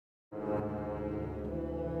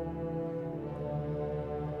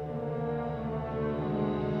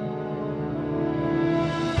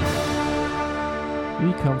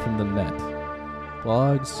we come from the net.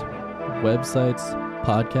 Blogs, websites,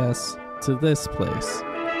 podcasts, to this place,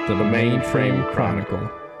 the Mainframe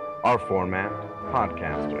Chronicle. Our format,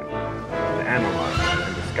 podcaster, to analyze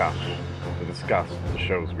and discuss the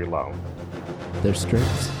shows we love. Their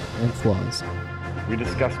strengths and flaws. We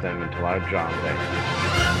discuss them until our job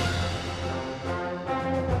ends.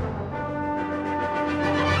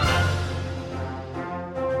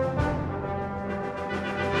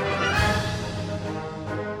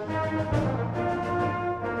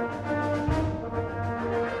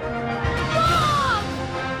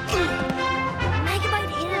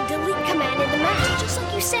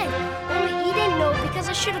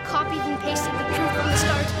 I should have copied and pasted the truth from the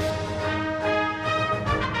start.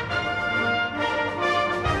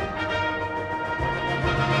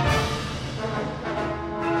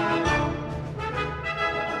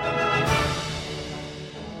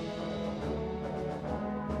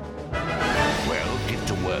 Well, get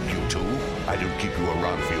to work, you two. I don't keep you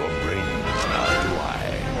around for your brains now, do I?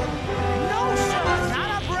 No, sir, not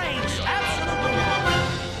our brains. Absolutely not.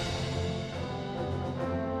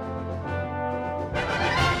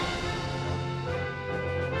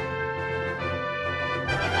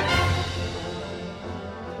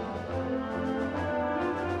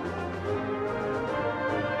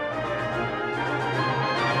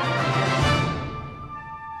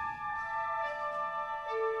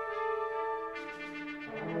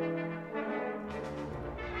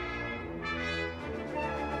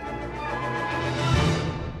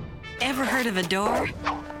 Ever heard of a door?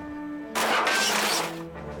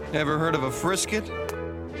 Ever heard of a frisket?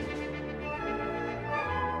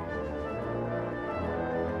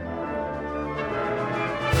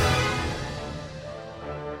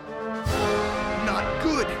 Not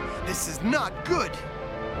good! This is not good!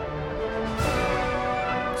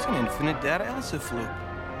 It's an infinite data ELSIF loop.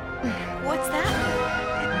 What's that?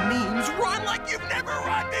 It means run like you've never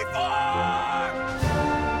run before!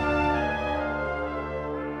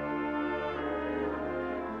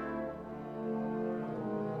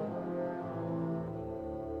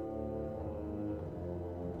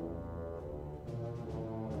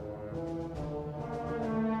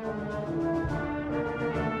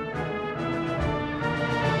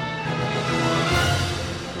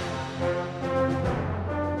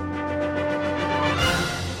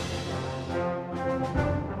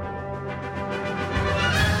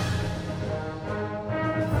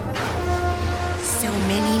 So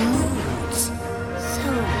many moods.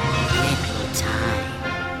 So little time.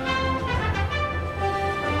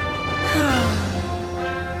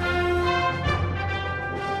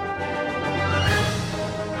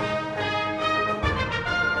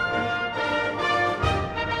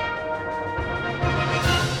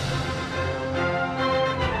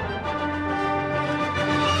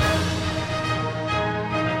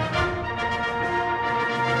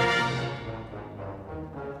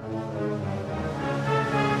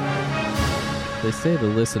 They say the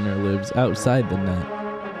listener lives outside the net.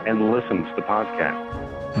 And listens to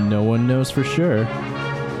podcasts. No one knows for sure,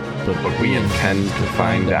 But we intend to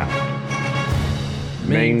find out.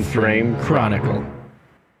 Mainframe Chronicle.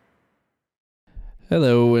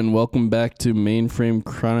 Hello and welcome back to Mainframe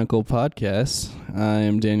Chronicle Podcast. I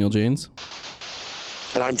am Daniel Janes.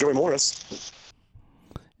 And I'm Joey Morris.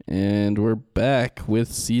 And we're back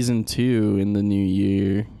with Season 2 in the new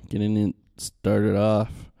year. Getting it started off.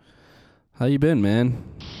 How you been, man?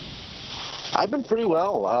 I've been pretty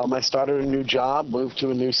well. I started a new job, moved to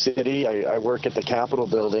a new city. I work at the Capitol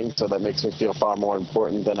building, so that makes me feel far more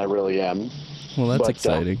important than I really am. Well, that's But,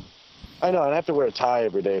 exciting. I know, I have to wear a tie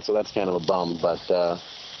every day, so that's kind of a bum, but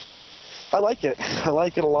I like it. I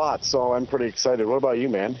like it a lot, so I'm pretty excited. What about you,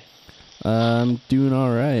 man? I'm doing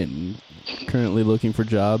all right. Currently looking for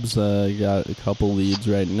jobs. Got a couple leads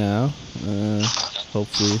right now.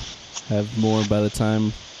 Hopefully have more by the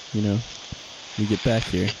time, we get back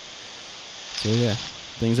here. So yeah,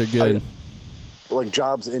 things are good. Like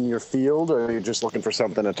jobs in your field, or are you just looking for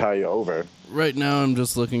something to tie you over? Right now I'm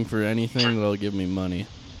just looking for anything that'll give me money.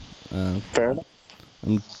 Fair enough.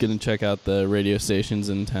 I'm going to check out the radio stations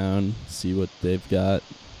in town, see what they've got.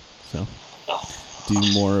 So do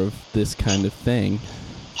more of this kind of thing,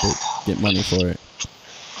 but get money for it.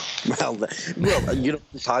 Well,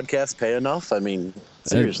 podcasts pay enough? I mean,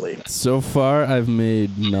 seriously. So far, I've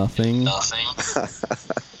made nothing.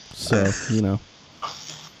 So,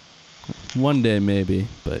 one day maybe,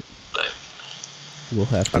 but we'll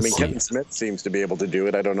have to see. Kevin Smith seems to be able to do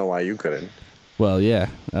it. I don't know why you couldn't. Well, yeah.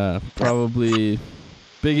 Probably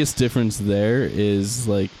biggest difference there is,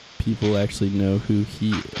 people actually know who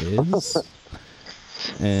he is.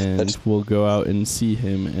 And will go out and see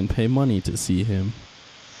him and pay money to see him.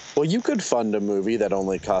 Well, you could fund a movie that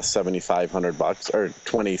only costs $7,500 or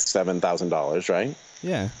 $27,000, right?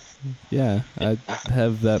 Yeah. Yeah, I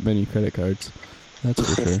have that many credit cards.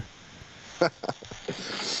 That's for sure.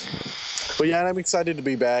 Well, yeah, I'm excited to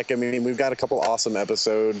be back. I mean, we've got a couple awesome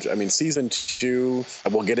episodes. I mean, season 2,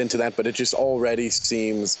 we'll get into that, but it just already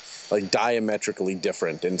seems like diametrically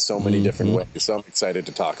different in so many different ways. So I'm excited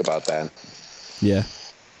to talk about that. Yeah,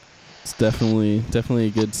 it's definitely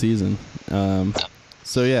a good season.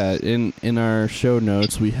 So yeah, in our show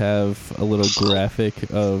notes we have a little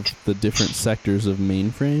graphic of the different sectors of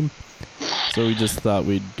Mainframe. So we just thought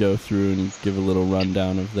we'd go through and give a little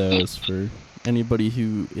rundown of those for anybody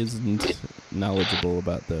who isn't knowledgeable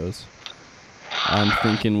about those. I'm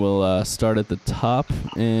thinking we'll start at the top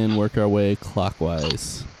and work our way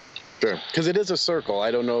clockwise. Sure, because it is a circle.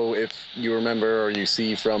 I don't know if you remember or you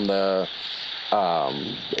see from the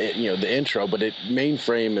the intro, but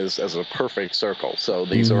Mainframe is as a perfect circle. So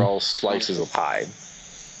these are all slices of pie.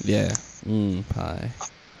 Yeah, pie.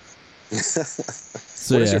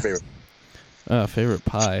 So what is your favorite? Favorite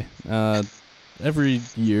pie? Every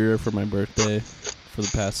year for my birthday, for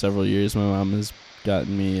the past several years, my mom has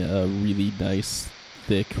gotten me a really nice,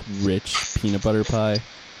 thick, rich peanut butter pie,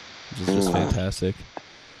 which is just fantastic.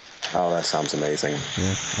 Oh, that sounds amazing.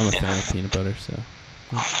 Yeah, I'm a fan of peanut butter, so.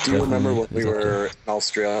 Do you remember when we were in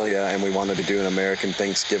Australia and we wanted to do an American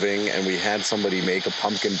Thanksgiving and we had somebody make a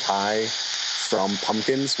pumpkin pie from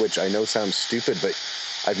pumpkins, which I know sounds stupid, but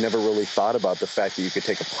I've never really thought about the fact that you could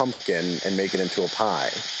take a pumpkin and make it into a pie.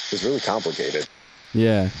 It was really complicated.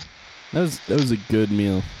 Yeah, that was a good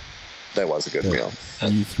meal. That was a good meal.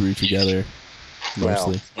 You threw together,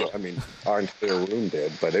 mostly. Well, I mean, our entire room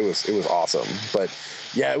did, but it was awesome. But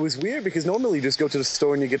yeah, it was weird because normally you just go to the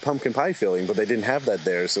store and you get pumpkin pie filling, but they didn't have that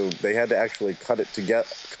there, so they had to actually cut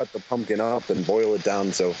the pumpkin up and boil it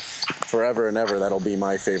down. So forever and ever, that'll be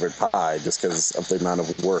my favorite pie, just because of the amount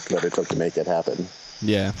of work that it took to make it happen.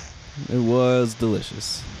 Yeah, it was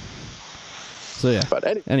delicious. So yeah.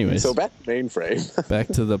 But anyways, so back to Mainframe. Back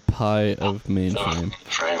to the pie of Mainframe.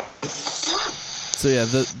 So yeah,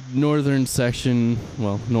 the northern section,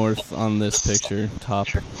 well, north on this picture, top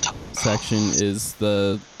section is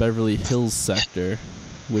the Beverly Hills sector,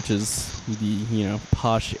 which is the,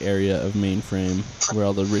 posh area of Mainframe where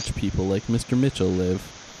all the rich people like Mr. Mitchell live.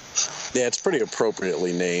 Yeah, it's pretty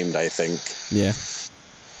appropriately named, I think. Yeah,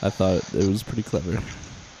 I thought it was pretty clever.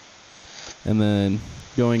 And then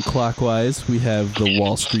going clockwise, we have the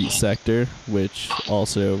Wall Street sector, which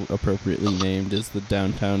also appropriately named is the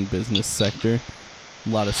downtown business sector. A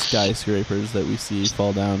lot of skyscrapers that we see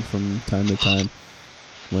fall down from time to time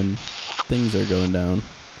when things are going down.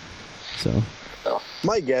 So,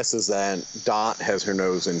 my guess is that Dot has her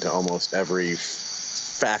nose into almost every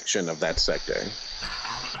faction of that sector.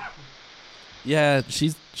 Yeah,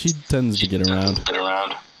 she tends to get around.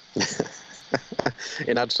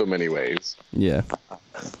 In not so many ways. Yeah.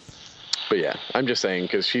 But yeah, I'm just saying,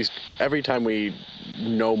 because every time we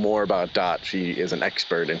know more about Dot, she is an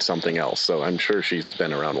expert in something else. So I'm sure she's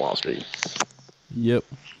been around Wall Street. Yep.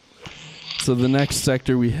 So the next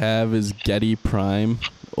sector we have is Getty Prime,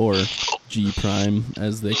 or G Prime,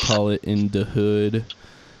 as they call it in the hood.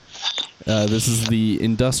 This is the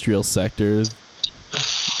industrial sector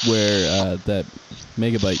where that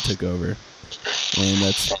Megabyte took over. And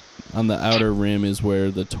that's on the outer rim is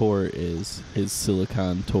where the Tor is, his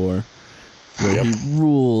Silicon Tor, where he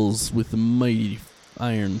rules with a mighty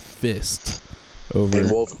iron fist over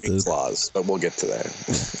and Wolfgang's Laws, but we'll get to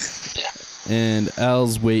that. And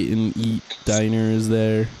Al's Wait and Eat Diner is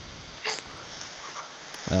there.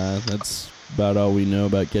 That's about all we know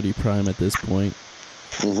about Getty Prime at this point.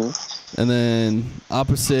 And then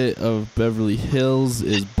opposite of Beverly Hills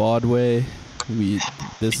is Broadway.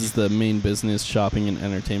 This is the main business, shopping, and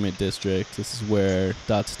entertainment district. This is where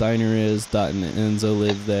Dot's Diner is. Dot and Enzo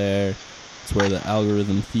live there. It's where the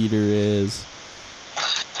Algorithm Theater is.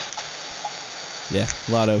 Yeah,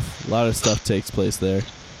 a lot of stuff takes place there.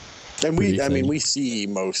 And we see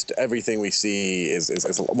everything we see is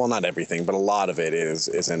well, not everything, but a lot of it is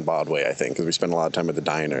in Broadway, I think, because we spend a lot of time at the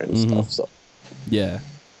diner and stuff. So yeah.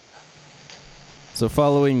 So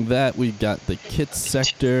following that, we got the Kits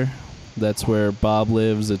sector. That's where Bob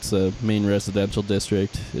lives. It's a main residential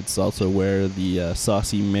district. It's also where the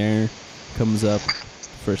Saucy Mare comes up.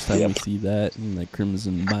 First time we see that in the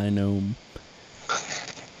Crimson Binome.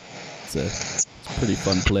 It's a pretty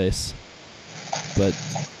fun place. But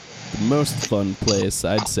the most fun place,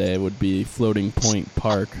 I'd say, would be Floating Point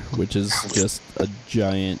Park, which is just a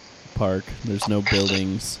giant park. There's no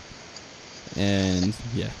buildings. And,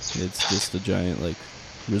 yeah, it's just a giant,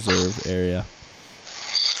 reserve area.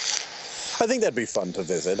 I think that'd be fun to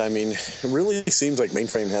visit. I mean, it really seems like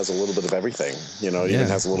Mainframe has a little bit of everything. You know, it even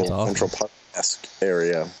has a little Central Park-esque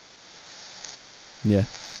area. Yeah.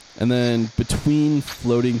 And then between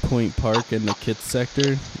Floating Point Park and the Kids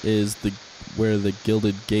sector is where the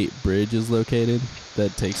Gilded Gate Bridge is located.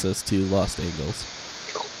 That takes us to Lost Angles.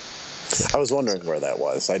 I was wondering where that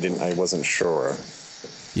was. I wasn't sure.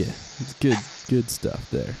 Yeah, it's good stuff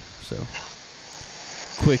there. So,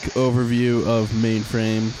 quick overview of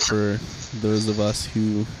Mainframe for those of us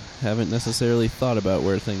who haven't necessarily thought about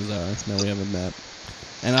where things are. Now we have a map.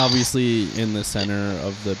 And obviously in the center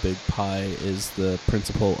of the big pie is the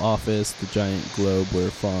principal office, the giant globe where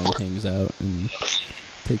Fong hangs out and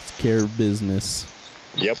takes care of business.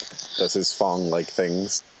 Yep, does his Fong-like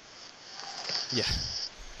things. Yeah.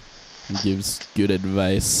 He gives good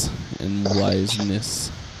advice and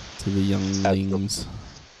wiseness to the younglings.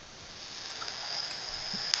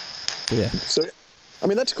 So, I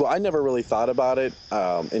mean, that's cool. I never really thought about it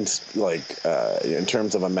in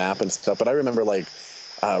terms of a map and stuff, but I remember when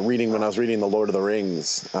I was reading The Lord of the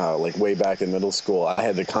Rings, way back in middle school, I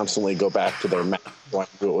had to constantly go back to their map to know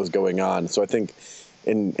what was going on. So I think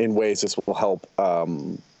in ways this will help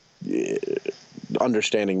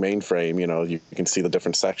understanding Mainframe. You know, you can see the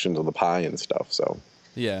different sections of the pie and stuff. So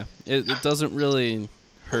yeah, it doesn't really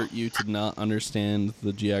hurt you to not understand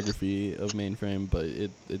the geography of Mainframe, but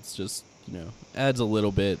it's just, you know, adds a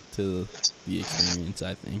little bit to the experience,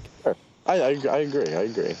 I think. Sure. I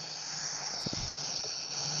agree.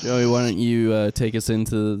 Joey, why don't you take us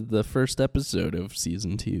into the first episode of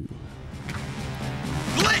Season 2?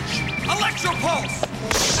 Glitch! Electropulse!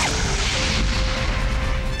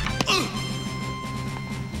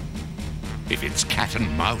 If it's cat and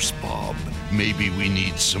mouse, Bob, maybe we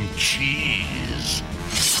need some cheese.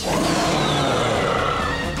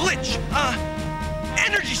 Glitch!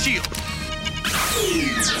 Energy shield!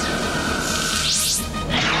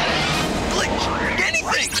 Glitch!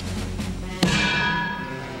 Anything!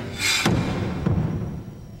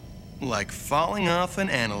 Like falling off an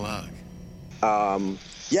analog.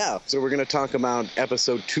 Yeah, so we're going to talk about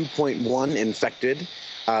episode 2.1, Infected.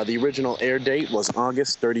 The original air date was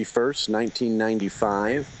August 31st,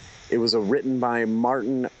 1995. It was written by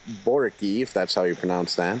Martin Boricki, if that's how you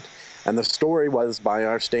pronounce that. And the story was by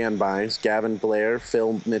our standbys, Gavin Blair,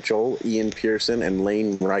 Phil Mitchell, Ian Pearson, and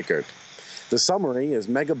Lane Reichert. The summary is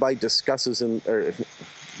Megabyte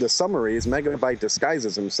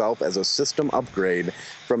disguises himself as a system upgrade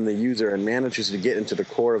from the user and manages to get into the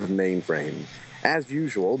core of the Mainframe. As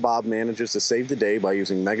usual, Bob manages to save the day by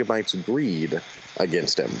using Megabyte's greed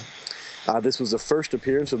against him. This was the first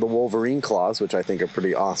appearance of the Wolverine claws, which I think are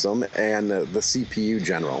pretty awesome, and the CPU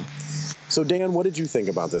general. So, Dan, what did you think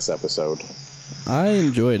about this episode? I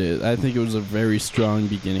enjoyed it. I think it was a very strong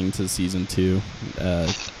beginning to Season 2,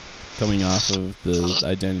 coming off of the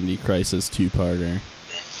Identity Crisis two-parter.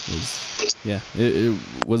 It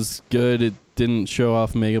was good. It didn't show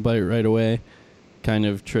off Megabyte right away. Kind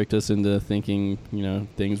of tricked us into thinking, you know,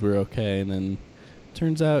 things were okay, and then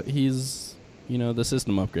turns out he's, you know, the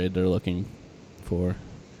system upgrade they're looking for.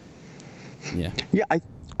 Yeah, I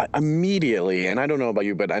immediately, and I don't know about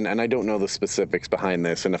you, but and I don't know the specifics behind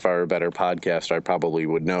this, and if I were a better podcaster, I probably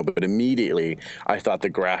would know, but immediately I thought the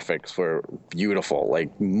graphics were beautiful,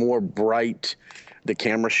 like more bright. The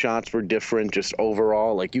camera shots were different, just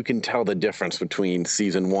overall. Like, you can tell the difference between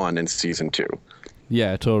Season 1 and Season 2.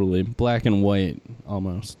 Yeah, totally. Black and white,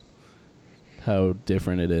 almost. How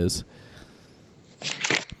different it is.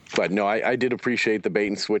 But no, I did appreciate the bait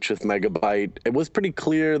and switch with Megabyte. It was pretty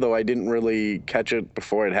clear, though I didn't really catch it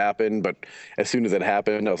before it happened. But as soon as it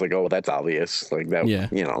happened, I was like, oh, that's obvious. Like, that, yeah.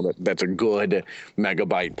 You know, that's a good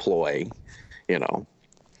Megabyte ploy, you know.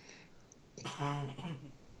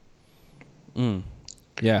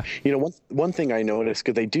 Yeah. You know, one thing I noticed,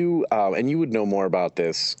 because they do, and you would know more about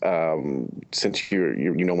this since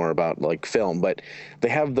you know more about, like, film, but they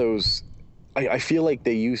have those, I feel like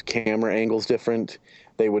they use camera angles different.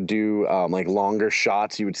 They would do, like, longer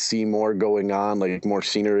shots. You would see more going on, like, more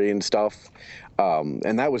scenery and stuff.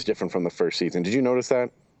 And that was different from the first season. Did you notice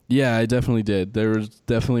that? Yeah, I definitely did. There was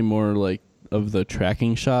definitely more, like, of the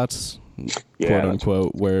tracking shots, quote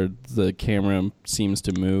unquote, where the camera seems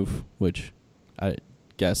to move, which I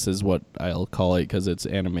guess is what I'll call it because it's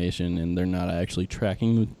animation and they're not actually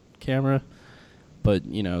tracking the camera. But,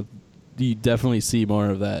 you know, you definitely see more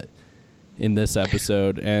of that in this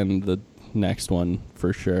episode and the next one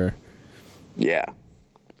for sure. Yeah.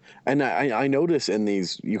 And I notice in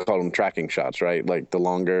these, you call them tracking shots, right? Like the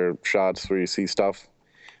longer shots where you see stuff.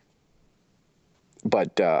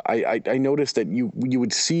 But I noticed that you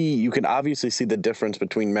can obviously see the difference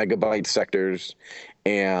between Megabyte sectors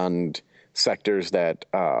and sectors that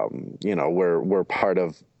were part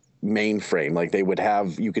of Mainframe. Like they would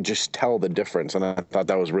have, you could just tell the difference, and I thought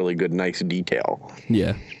that was really good, nice detail.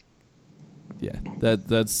 Yeah.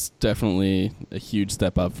 That's definitely a huge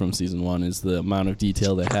step up from season 1. Is the amount of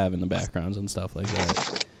detail they have in the backgrounds and stuff like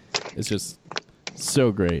that. It's just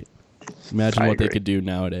so great. Imagine what they could do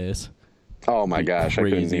nowadays. Oh my gosh,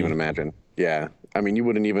 crazy. I couldn't even imagine. Yeah, I mean, you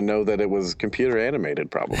wouldn't even know that it was computer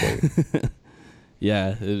animated, probably.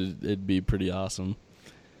 Yeah, it'd be pretty awesome.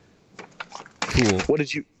 Cool. What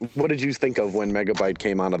did you think of when Megabyte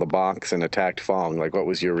came out of the box and attacked Fong? Like, what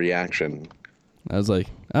was your reaction? I was like,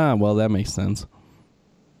 well, that makes sense.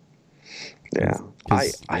 Yeah,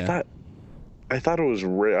 I thought it was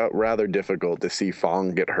rather difficult to see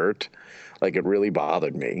Fong get hurt. Like, it really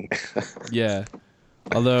bothered me. Yeah,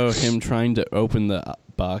 although him trying to open the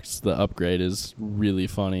box, the upgrade, is really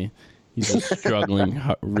funny. He's just struggling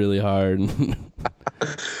really hard.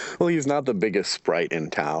 Well, he's not the biggest sprite in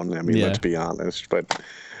town. I mean, let's be honest. But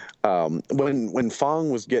when Fong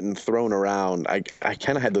was getting thrown around, I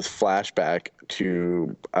kind of had this flashback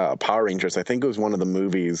to Power Rangers. I think it was one of the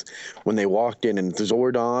movies when they walked in and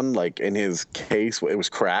Zordon, like in his case, it was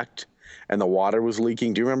cracked and the water was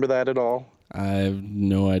leaking. Do you remember that at all? I have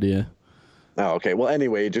no idea. Oh, okay. Well,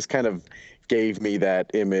 anyway, it just kind of gave me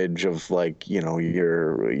that image of, like, you know,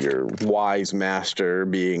 your wise master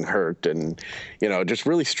being hurt, and, you know, just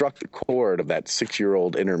really struck the chord of that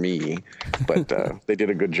 6-year-old inner me. But they did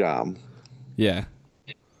a good job. Yeah.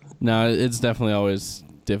 No, it's definitely always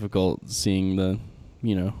difficult seeing the,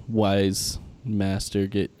 you know, wise master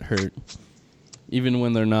get hurt, even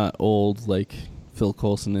when they're not old, like Phil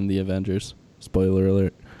Coulson in the Avengers. Spoiler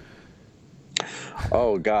alert.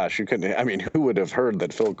 Oh gosh, you couldn't. I mean, who would have heard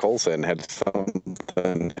that Phil Coulson had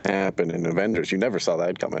something happen in Avengers? You never saw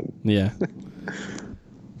that coming. Yeah.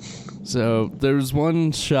 So there was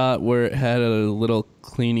one shot where it had a little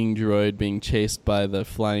cleaning droid being chased by the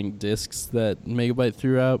flying discs that Megabyte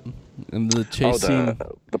threw out, and the chase scene.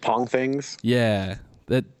 The Pong things. Yeah,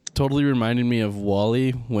 that totally reminded me of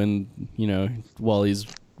WALL-E, when, you know, WALL-E's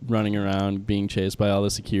running around being chased by all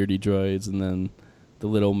the security droids, and then the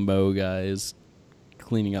little Mo guy is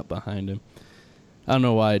cleaning up behind him. I don't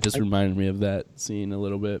know why, it just reminded me of that scene a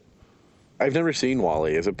little bit. I've never seen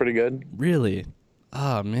WALL-E. Is it pretty good? Really?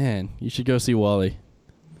 Oh, man. You should go see WALL-E.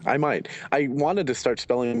 I might. I wanted to start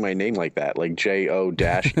spelling my name like that, like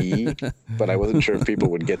J-O-E, but I wasn't sure if people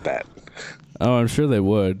would get that. Oh, I'm sure they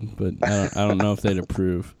would, but I don't know if they'd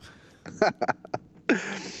approve.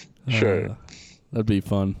 Sure. That'd be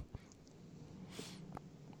fun.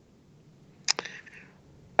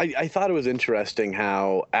 I thought it was interesting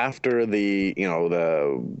how after after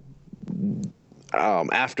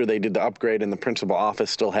they did the upgrade and the principal office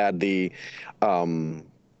still had the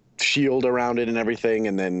shield around it and everything,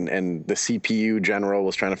 and the CPU general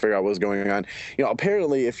was trying to figure out what was going on. You know,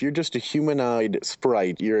 apparently if you're just a humanoid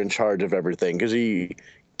sprite, you're in charge of everything, because he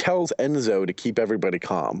tells Enzo to keep everybody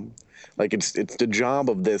calm. Like, it's the job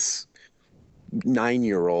of this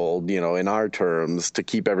 9-year-old, you know, in our terms, to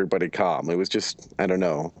keep everybody calm. It was just, I don't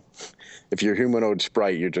know. If you're a humanoid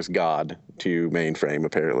sprite, you're just God to Mainframe,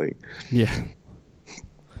 apparently. Yeah.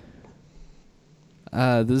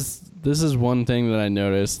 This is one thing that I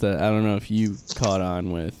noticed that I don't know if you caught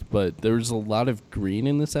on with, but there was a lot of green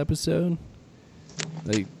in this episode.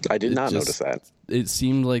 Like, I did not notice that. It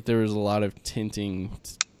seemed like there was a lot of tinting,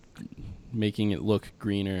 making it look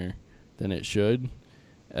greener than it should.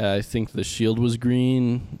 I think the shield was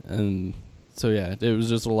green, and so yeah, it was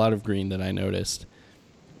just a lot of green that I noticed.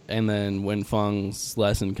 And then when Fong's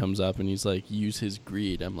lesson comes up and he's like, use his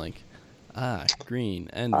greed, I'm like, green,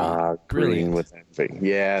 envy. Green with envy.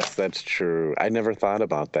 Yes, that's true. I never thought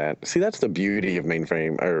about that. See, that's the beauty of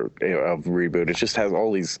Mainframe, or of Reboot. It just has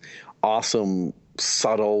all these awesome,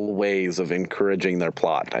 subtle ways of encouraging their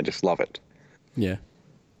plot. I just love it. Yeah,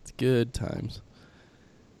 it's good times.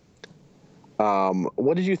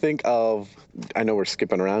 What did you think of, I know we're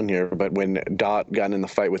skipping around here, but when Dot got in the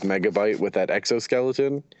fight with Megabyte with that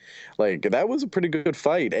exoskeleton, like, that was a pretty good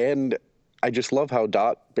fight. And I just love how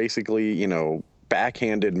Dot basically, you know,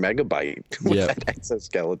 backhanded Megabyte with that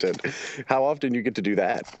exoskeleton. How often you get to do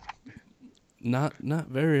that? Not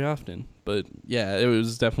very often, but yeah, it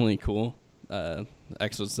was definitely cool.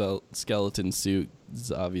 Exoskeleton suit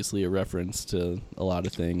is obviously a reference to a lot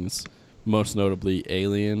of things, most notably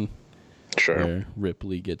Alien. Sure. Where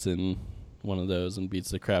Ripley gets in one of those and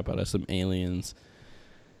beats the crap out of some aliens.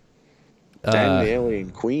 And the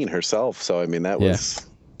alien queen herself. So, I mean, that was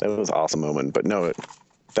an awesome moment. But no,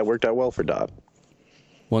 that worked out well for Dot.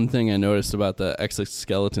 One thing I noticed about the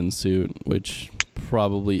exoskeleton suit, which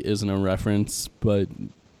probably isn't a reference, but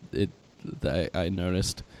it that I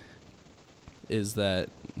noticed is that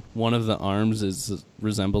one of the arms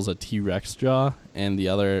resembles a T-Rex jaw, and the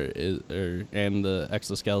other and the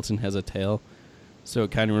exoskeleton has a tail. So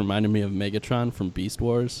it kind of reminded me of Megatron from Beast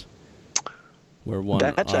Wars, where one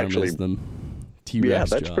arm is the T-Rex Yeah,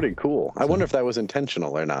 that's jaw. pretty cool. I wonder if that was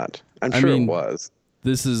intentional or not. I'm sure it was.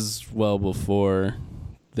 This is well before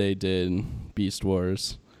they did Beast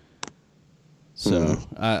Wars. So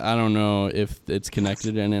I don't know if it's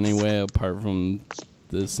connected in any way apart from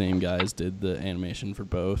the same guys did the animation for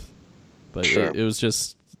both. But it was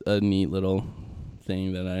just a neat little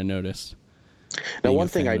thing that I noticed. Now, one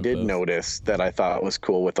thing I did notice that I thought was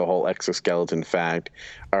cool with the whole exoskeleton fact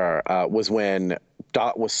was when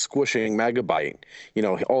Dot was squishing Megabyte. You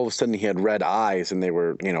know, all of a sudden he had red eyes and they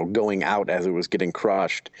were, you know, going out as it was getting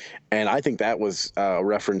crushed. And I think that was a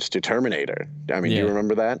reference to Terminator. I mean, do you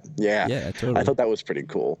remember that? Yeah. Yeah, totally. I thought that was pretty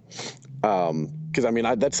cool. Because, I mean,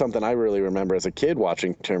 that's something I really remember as a kid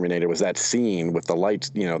watching Terminator was that scene with the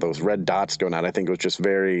lights, you know, those red dots going out. I think it was just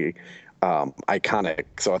very iconic.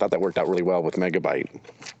 So I thought that worked out really well with Megabyte.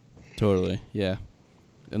 Totally, yeah.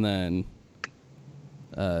 And then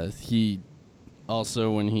he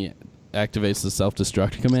also, when he activates the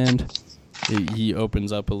self-destruct command, he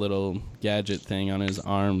opens up a little gadget thing on his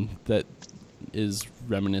arm that is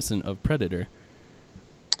reminiscent of Predator.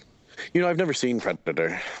 You know, I've never seen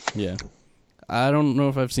Predator. Yeah. I don't know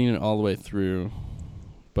if I've seen it all the way through,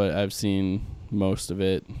 but I've seen most of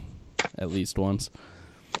it at least once.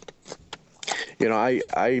 You know,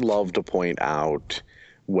 I love to point out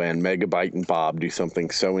when Megabyte and Bob do something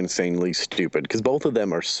so insanely stupid, because both of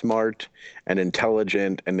them are smart and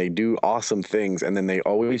intelligent and they do awesome things, and then they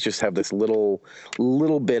always just have this little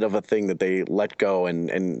bit of a thing that they let go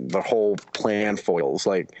and the whole plan foils.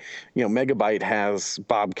 Like, you know, Megabyte has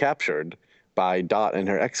Bob captured by Dot and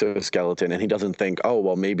her exoskeleton, and he doesn't think, oh,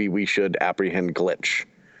 well, maybe we should apprehend Glitch.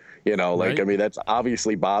 You know, like, right? I mean, that's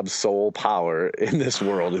obviously Bob's sole power in this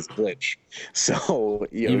world is Glitch. So,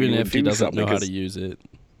 you know, even if he doesn't know how to use it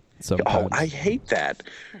sometimes. Oh, I hate that.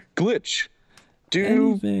 Glitch.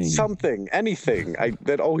 Do something, anything.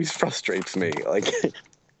 That always frustrates me. Like,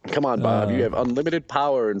 come on, Bob, you have unlimited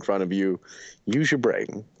power in front of you. Use your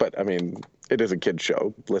brain. But, I mean, it is a kid's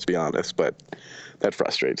show, let's be honest, but that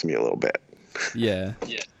frustrates me a little bit. Yeah.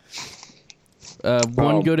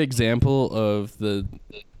 One good example of the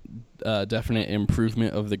definite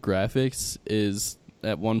improvement of the graphics is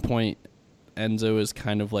at one point Enzo is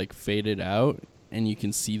kind of like faded out and you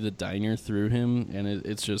can see the diner through him, and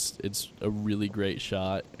it's a really great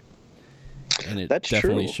shot, and it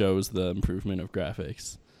definitely shows the improvement of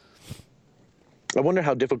graphics. I wonder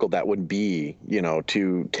how difficult that would be, you know,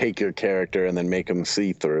 to take your character and then make them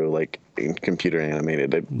see through, like in computer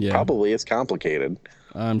animated. It probably is complicated.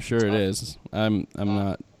 I'm sure it is. I'm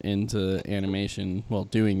not into animation,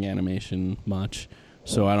 doing animation much,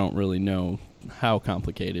 so I don't really know how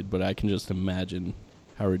complicated, but I can just imagine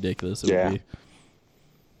how ridiculous it would be.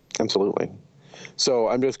 Absolutely. So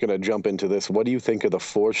I'm just going to jump into this. What do you think of the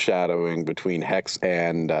foreshadowing between Hex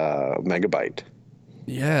and Megabyte?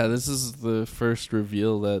 Yeah, this is the first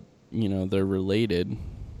reveal that, you know, they're related.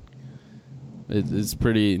 It's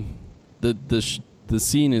pretty... The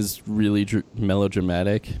scene is really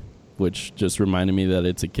melodramatic, which just reminded me that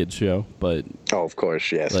it's a kid's show. But oh, of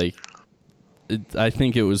course, yes. Like, I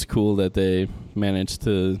think it was cool that they managed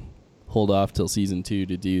to hold off till season 2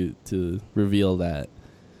 to reveal that.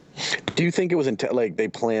 Do you think it was like they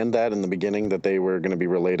planned that in the beginning that they were going to be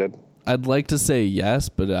related? I'd like to say yes,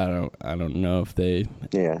 but I don't know if they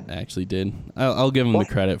actually did. I'll give them the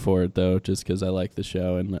credit for it though, just because I like the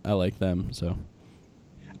show and I like them. So.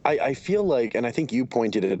 I feel like, and I think you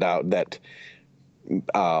pointed it out, that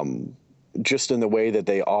just in the way that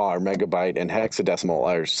they are, Megabyte and Hexadecimal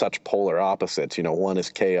are such polar opposites. You know, one is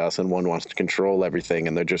chaos and one wants to control everything,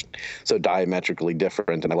 and they're just so diametrically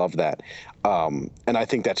different, and I love that. And I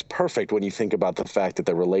think that's perfect when you think about the fact that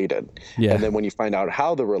they're related. Yeah. And then when you find out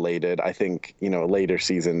how they're related, I think, you know, later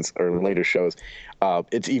seasons or later shows,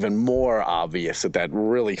 it's even more obvious that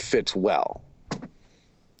really fits well.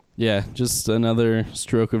 Yeah, just another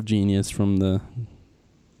stroke of genius from the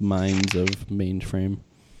minds of Mainframe.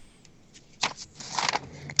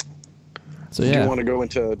 So, yeah. Do you want to go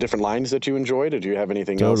into different lines that you enjoyed, or do you have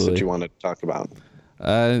anything else that you want to talk about?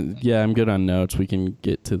 Yeah, I'm good on notes. We can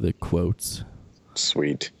get to the quotes.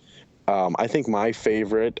 Sweet. I think my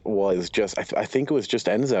favorite was just, I think it was just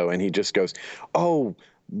Enzo, and he just goes, oh,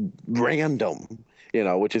 random. You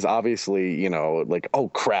know, which is obviously, you know, like, oh,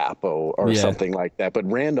 crap, or something like that. But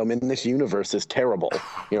random in this universe is terrible.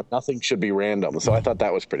 You know, nothing should be random. So I thought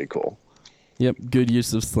that was pretty cool. Yep, good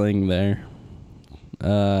use of slang there.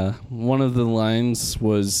 One of the lines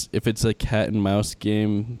was, if it's a cat and mouse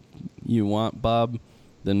game you want, Bob,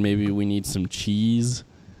 then maybe we need some cheese.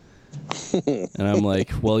 And I'm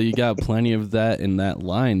like, well, you got plenty of that in that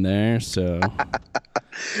line there, so.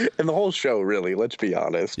 And the whole show, really, let's be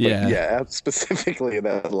honest. But yeah, specifically in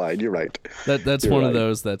that line, you're right. That's one of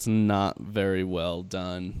those that's not very well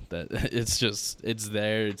done. That it's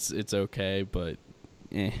there, it's okay, but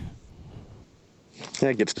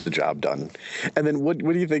That gets the job done. And then what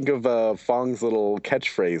do you think of Fong's little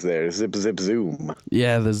catchphrase there? Zip, zip, zoom.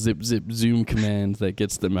 Yeah, the zip, zip, zoom command that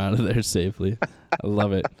gets them out of there safely. I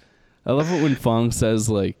love it. I love it when Fong says,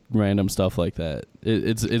 like, random stuff like that.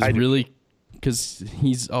 It's really... Because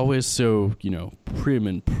he's always so, prim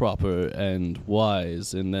and proper and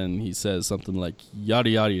wise. And then he says something like,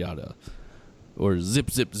 yada, yada, yada. Or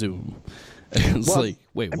zip, zip, zoom. And it's like,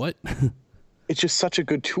 wait, what? It's just such a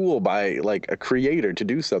good tool by, like, a creator to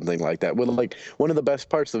do something like that. Well, like, one of the best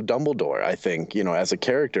parts of Dumbledore, I think, as a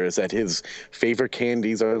character, is that his favorite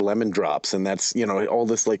candies are lemon drops. And that's, all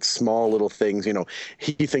this, like, small little things,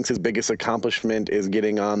 he thinks his biggest accomplishment is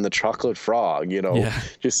getting on the chocolate frog,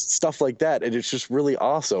 just stuff like that. And it's just really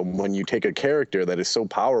awesome when you take a character that is so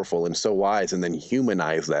powerful and so wise and then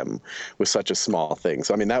humanize them with such a small thing.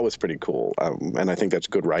 So, I mean, that was pretty cool. And I think that's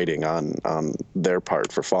good writing on their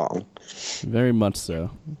part for Fong. Very much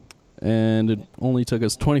so. And it only took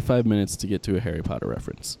us 25 minutes to get to a Harry Potter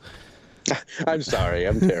reference. I'm sorry,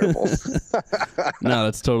 I'm terrible. No,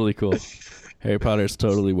 that's totally cool. Harry Potter's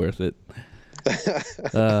totally worth it.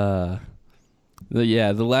 The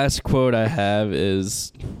last quote I have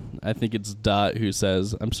is, I think it's Dot who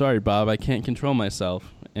says, "I'm sorry, Bob, I can't control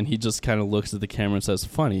myself." And he just kind of looks at the camera and says,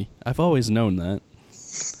 "Funny, I've always known that."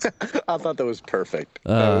 I thought that was perfect.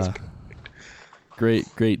 That was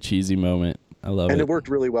Great cheesy moment. I love it. And it worked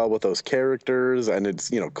really well with those characters, and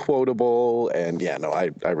it's, quotable, and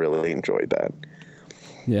I really enjoyed that.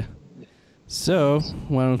 Yeah. So,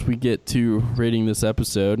 why don't we get to rating this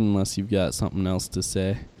episode, unless you've got something else to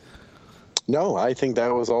say? No, I think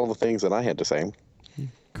that was all the things that I had to say.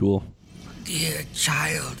 Cool. Dear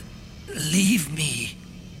child, leave me.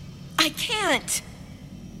 I can't.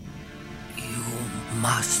 You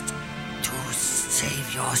must to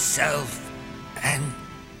save yourself and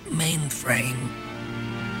Mainframe.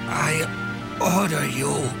 I order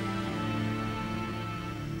you.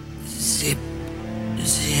 Zip,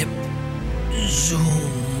 zip,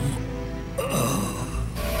 zoom.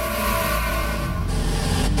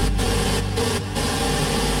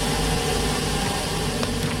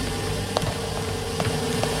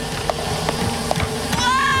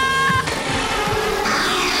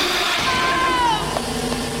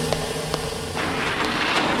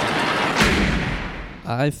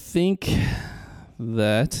 I think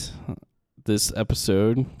that this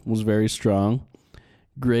episode was very strong.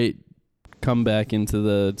 Great comeback into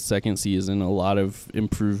the second season. A lot of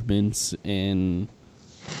improvements in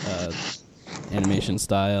animation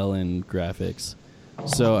style and graphics.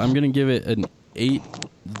 So I'm going to give it an 8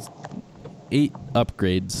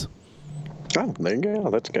 upgrades. Oh, there you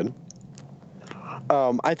go. That's good.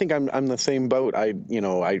 I think I'm the same boat. I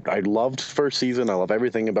loved first season. I love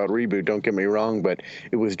everything about Reboot. Don't get me wrong, but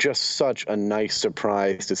it was just such a nice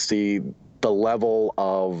surprise to see the level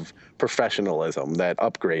of professionalism that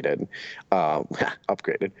upgraded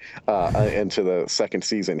into the second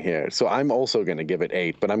season here. So I'm also going to give it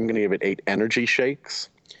 8, but I'm going to give it 8 energy shakes.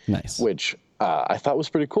 Nice. Which I thought was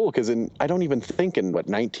pretty cool because I don't even think in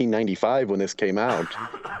 1995 when this came out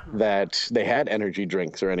that they had energy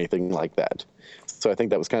drinks or anything like that. So I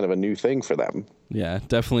think that was kind of a new thing for them. Yeah,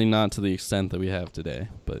 definitely not to the extent that we have today.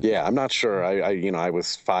 But yeah, I'm not sure. I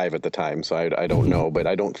was 5 at the time, so I don't know, but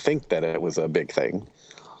I don't think that it was a big thing.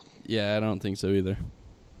 Yeah, I don't think so either.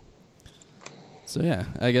 So yeah,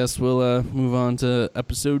 I guess we'll move on to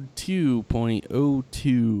episode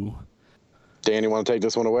 2.02. Dan, you want to take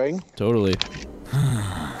this one away? Totally.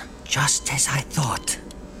 Just as I thought.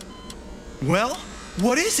 Well,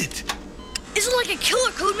 what is it? Is it like a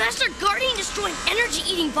killer Codemaster guarding destroying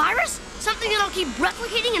energy-eating virus? Something that'll keep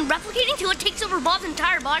replicating and replicating till it takes over Bob's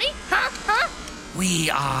entire body? Huh? We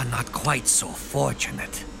are not quite so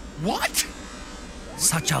fortunate. What?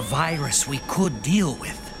 Such a virus we could deal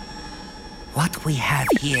with. What we have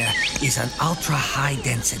here is an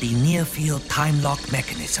ultra-high-density near-field time-lock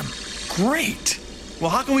mechanism. Great! Well,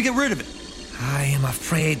 how can we get rid of it? I am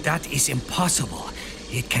afraid that is impossible.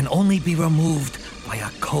 It can only be removed by a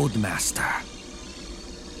Codemaster.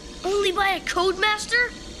 Only by a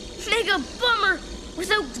Codemaster? Mega bummer!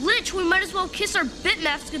 Without Glitch, we might as well kiss our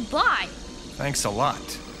bitmaps goodbye. Thanks a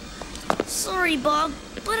lot. Sorry, Bob,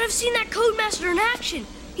 but I've seen that Codemaster in action.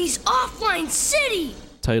 He's Offline City!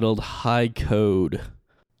 Titled High Code.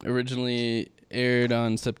 Originally aired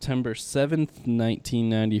on September 7th,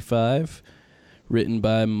 1995. Written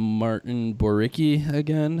by Martin Boricki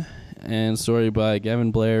again. And story by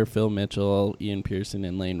Gavin Blair, Phil Mitchell, Ian Pearson,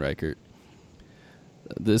 and Lane Reichert.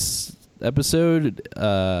 This episode,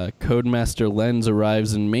 Codemaster Lenz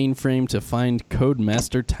arrives in Mainframe to find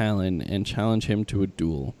Codemaster Talon and challenge him to a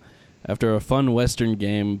duel. After a fun Western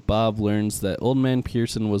game, Bob learns that Old Man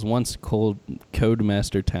Pearson was once called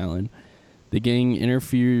Codemaster Talon. The gang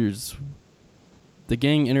interferes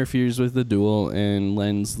with the duel, and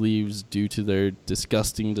Lenz leaves due to their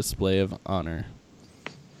disgusting display of honor.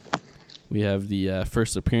 We have the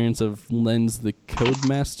first appearance of Lenz the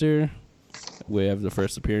Codemaster. We have the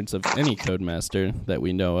first appearance of any Codemaster that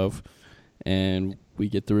we know of. And we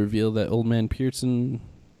get the reveal that Old Man Pearson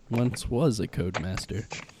once was a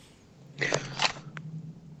Codemaster.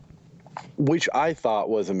 Which I thought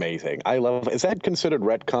was amazing. I love. Is that considered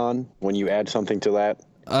retcon when you add something to that?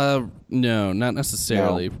 No, not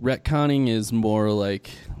necessarily. No. Retconning is more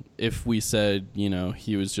like if we said,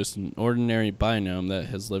 he was just an ordinary bignome that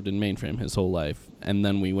has lived in Mainframe his whole life, and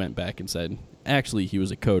then we went back and said, actually, he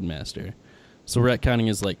was a Codemaster. So retconning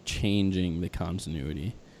is like changing the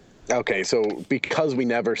continuity. Okay, so because we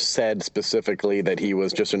never said specifically that he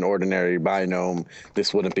was just an ordinary bignome,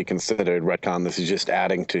 this wouldn't be considered retcon. This is just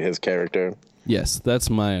adding to his character. Yes, that's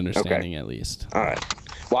my understanding at least. All right.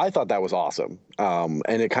 Well, I thought that was awesome.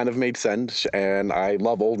 And it kind of made sense. And I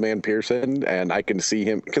love Old Man Pearson, and I can see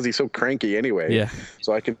him because he's so cranky anyway. Yeah.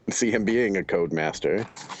 So I can see him being a Codemaster.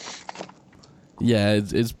 Yeah,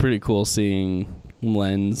 it's pretty cool seeing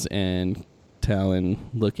Lenz and Talon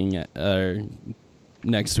looking at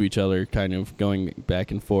next to each other, kind of going back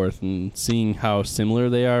and forth and seeing how similar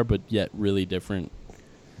they are, but yet really different.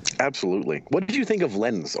 Absolutely. What did you think of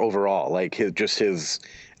Lenz overall? Like his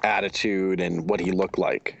attitude and what he looked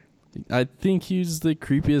like? I think he's the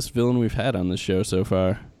creepiest villain we've had on the show so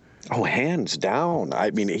far. Oh, hands down. I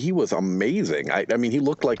mean, he was amazing. I mean, he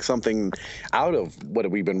looked like something out of what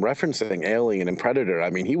we've been referencing, Alien and Predator. I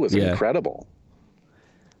mean, he was incredible.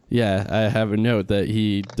 Yeah, I have a note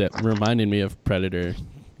that reminded me of Predator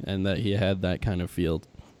and that he had that kind of feel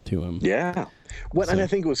to him. Yeah. And I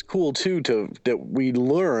think it was cool, too, that we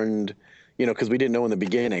learned, because we didn't know in the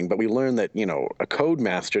beginning, but we learned that, a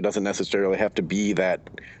Codemaster doesn't necessarily have to be that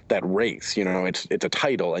race. It's a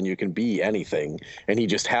title, and you can be anything. And he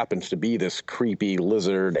just happens to be this creepy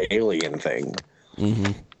lizard alien thing.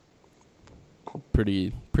 Mm-hmm.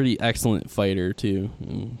 Pretty excellent fighter, too.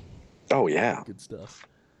 Oh, yeah. Good stuff.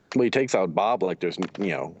 Well, he takes out Bob like there's,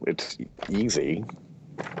 it's easy.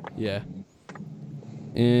 Yeah.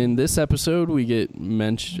 In this episode, we get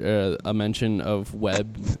a mention of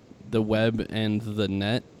the web and the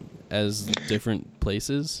net as different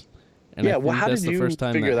places. And yeah, I think how that's did the you first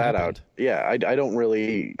time figure that happened. out? Yeah, I don't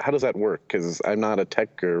really... How does that work? Because I'm not a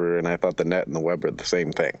tech guru, and I thought the net and the web are the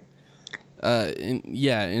same thing.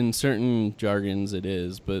 In certain jargons it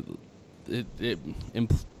is, but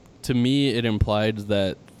to me it implied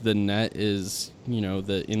that the net is,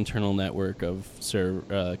 the internal network of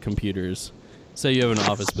computers. Say you have an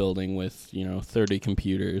office building with, 30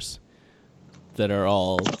 computers that are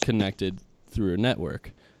all connected through a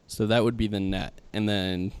network. So that would be the net. And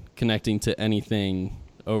then connecting to anything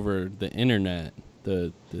over the internet,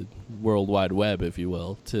 the World Wide Web, if you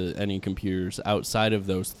will, to any computers outside of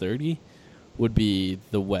those 30 would be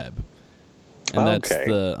the web. And that's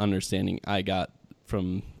the understanding I got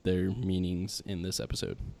from their meanings in this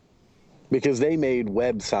episode. Because they made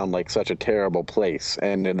web sound like such a terrible place,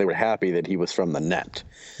 and they were happy that he was from the net.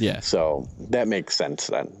 Yeah. So that makes sense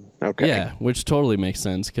then. Okay. Yeah, which totally makes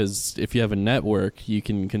sense, because if you have a network, you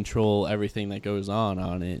can control everything that goes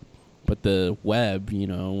on it. But the web,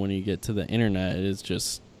 when you get to the internet, is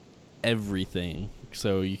just everything.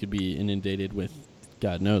 So you could be inundated with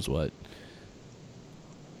God knows what.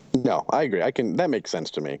 No, I agree. That makes sense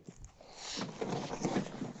to me.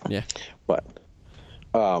 Yeah. But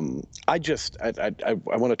I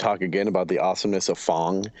want to talk again about the awesomeness of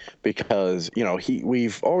Fong, because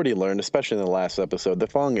we've already learned, especially in the last episode,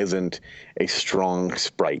 that Fong isn't a strong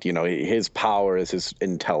sprite. His power is his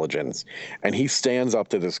intelligence, and he stands up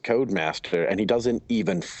to this Codemaster and he doesn't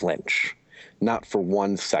even flinch, not for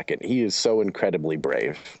 1 second. He is so incredibly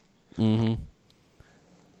brave. Mm-hmm.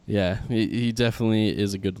 Yeah, he definitely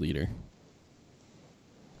is a good leader,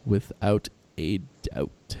 without a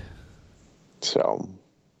doubt. So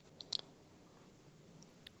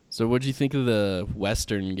what do you think of the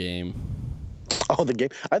Western game? Oh, the game.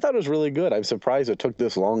 I thought it was really good. I'm surprised it took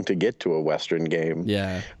this long to get to a Western game.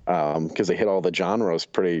 Yeah. Because they hit all the genres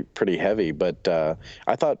pretty heavy. But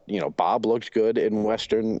I thought, Bob looked good in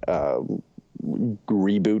Western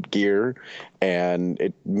reboot gear, and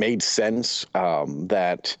it made sense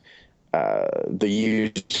that the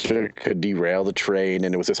user could derail the train,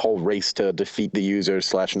 and it was this whole race to defeat the user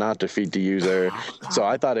 / not defeat the user. So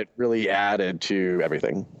I thought it really added to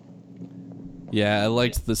everything. Yeah, I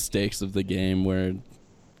liked the stakes of the game where,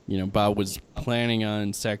 Bob was planning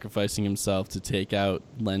on sacrificing himself to take out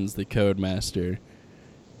Lenz the Codemaster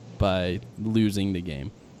by losing the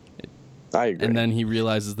game. I agree. And then he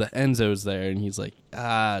realizes that Enzo's there, and he's like,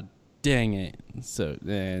 dang it. So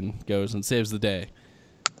then goes and saves the day.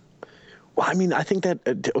 Well, I mean, I think that,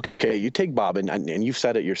 okay, you take Bob, and you've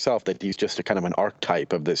said it yourself that he's just a kind of an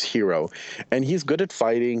archetype of this hero. And he's good at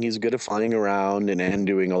fighting, he's good at flying around and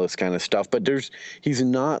doing all this kind of stuff. But he's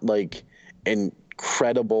not,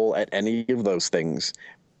 incredible at any of those things.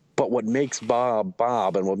 But what makes Bob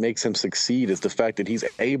and what makes him succeed is the fact that he's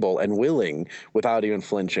able and willing, without even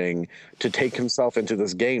flinching, to take himself into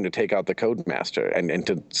this game to take out the Codemaster and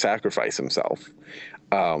to sacrifice himself.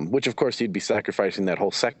 Which, of course, he'd be sacrificing that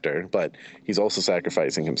whole sector, but he's also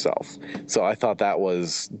sacrificing himself. So I thought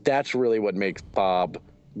that's really what makes Bob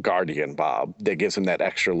Guardian Bob. That gives him that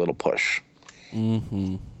extra little push.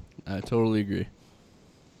 Mm-hmm. I totally agree.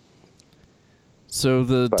 So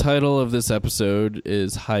the title of this episode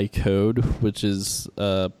is High Code, which is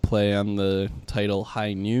a play on the title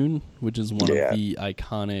High Noon, which is one of the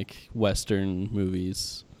iconic Western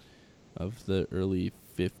movies of the early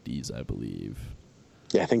 50s, I believe.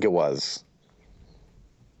 Yeah, I think it was.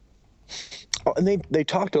 Oh, and they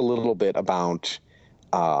talked a little bit about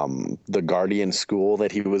the Guardian school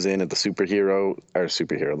that he was in at the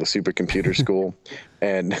supercomputer school,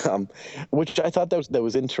 and which I thought that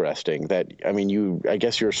was interesting. That, I mean, I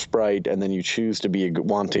guess you're a sprite, and then you choose to be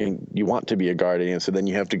want to be a Guardian, so then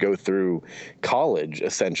you have to go through college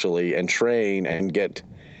essentially and train and get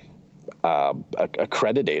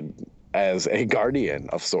accredited as a Guardian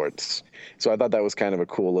of sorts. So I thought that was kind of a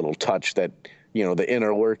cool little touch that, the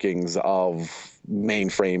inner workings of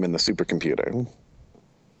mainframe and the supercomputer.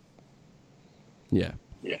 Yeah.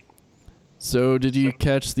 So did you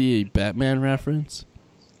catch the Batman reference?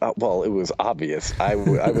 Well, it was obvious. I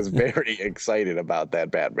was very excited about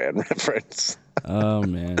that Batman reference. Oh,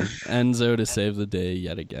 man. Enzo to save the day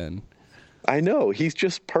yet again. I know. He's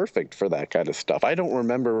just perfect for that kind of stuff. I don't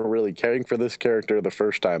remember really caring for this character the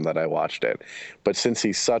first time that I watched it. But since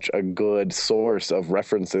he's such a good source of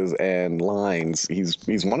references and lines,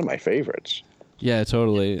 he's one of my favorites. Yeah,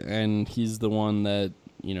 totally. And he's the one that,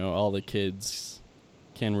 all the kids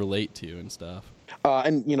can relate to and stuff.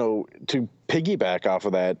 And, to piggyback off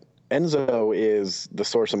of that, Enzo is the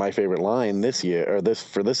source of my favorite line this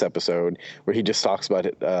episode, where he just talks about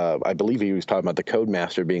it. I believe he was talking about the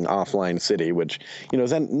Codemaster being offline city, which,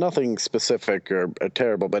 is nothing specific or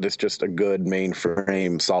terrible, but it's just a good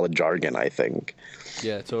mainframe, solid jargon, I think.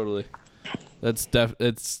 Yeah, totally. It's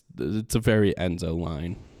a very Enzo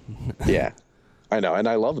line. Yeah, I know, and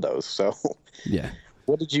I love those. So, yeah.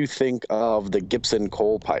 What did you think of the Gibson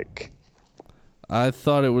coal pike? I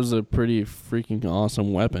thought it was a pretty freaking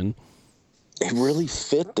awesome weapon. It really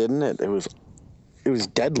fit, didn't it? It was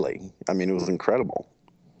deadly. I mean, it was incredible.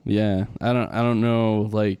 Yeah, I don't know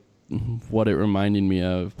what it reminded me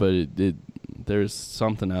of, but there's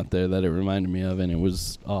something out there that it reminded me of, and it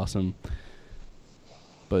was awesome.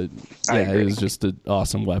 But yeah, it was just an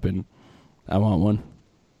awesome weapon. I want one.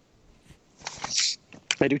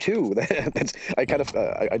 I do too. I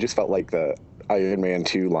just felt like the Iron Man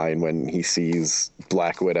 2 line when he sees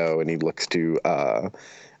Black Widow and he looks to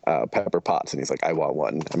Pepper Potts and he's like, I want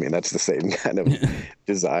one. I mean, that's the same kind of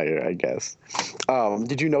desire, I guess.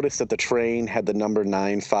 Did you notice that the train had the number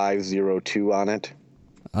 9502 on it?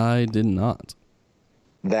 I did not.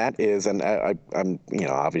 That is, and I'm,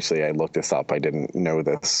 obviously I looked this up. I didn't know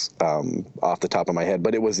this off the top of my head,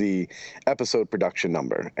 but it was the episode production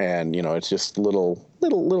number, and it's just little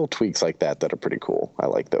tweaks like that are pretty cool. I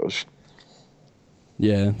like those.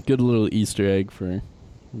 Yeah, good little Easter egg for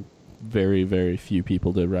very, very few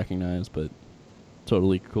people to recognize, but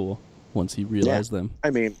totally cool once you realize them. I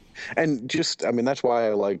mean, that's why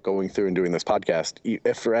I like going through and doing this podcast.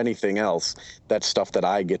 If for anything else, that's stuff that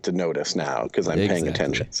I get to notice now because I'm paying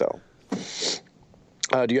attention. So,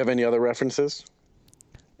 do you have any other references?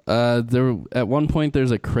 There at one point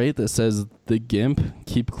there's a crate that says "The Gimp,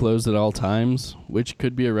 keep closed at all times," which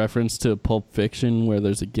could be a reference to Pulp Fiction where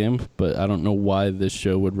there's a gimp, but I don't know why this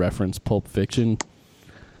show would reference Pulp Fiction.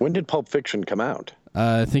 When did Pulp Fiction come out?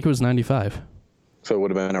 I think it was 95. So it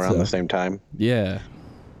would have been around the same time? Yeah.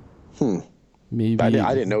 Maybe I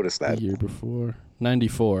didn't notice that. The year before.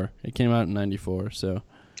 94. It came out in 94, so.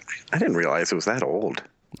 I didn't realize it was that old.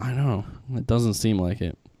 I know. It doesn't seem like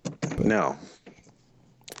it. But. No.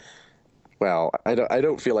 Well, I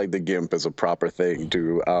don't feel like the GIMP is a proper thing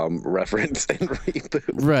to reference and reboot.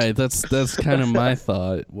 Right, that's kind of my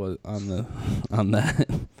thought on that.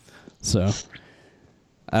 So,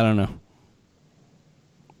 I don't know.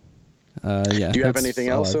 Yeah. Do you have anything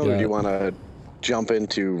else, or do you want to jump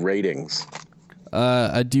into ratings?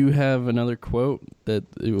 I do have another quote that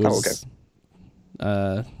it was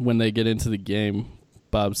when they get into the game.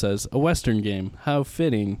 Bob says, "A Western game. How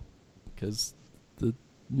fitting," because the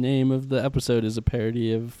name of the episode is a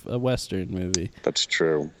parody of a Western movie. That's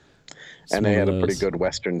true. And they had a pretty good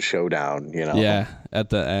Western showdown, you know. Yeah, at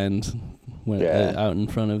the end, out in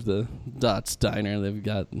front of the Dot's Diner, they've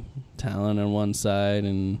got Talon on one side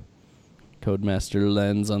and Codemaster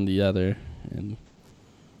Lenz on the other, and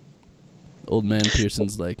Old Man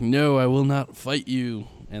Pearson's like, "No, I will not fight you."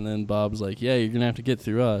 And then Bob's like, "Yeah, you're going to have to get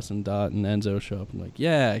through us." And Dot and Enzo show up and like,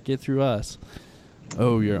 "Yeah, get through us."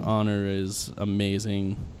 "Oh, your honor is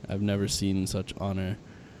amazing. I've never seen such honor.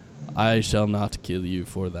 I shall not kill you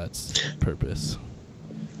for that purpose."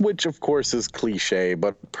 Which, of course, is cliche,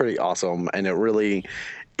 but pretty awesome. And it really,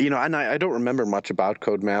 and I don't remember much about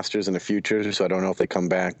Codemasters in the future, so I don't know if they come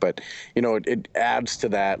back. But, it adds to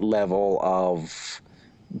that level of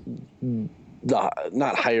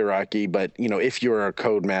not hierarchy, but, if you're a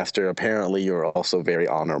Codemaster, apparently you're also very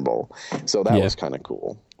honorable. So that was kind of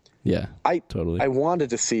cool. Yeah, totally. I wanted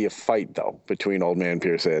to see a fight, though, between Old Man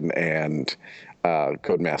Pearson and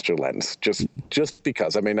Codemaster Lenz, just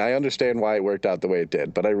because. I mean, I understand why it worked out the way it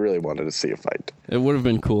did, but I really wanted to see a fight. It would have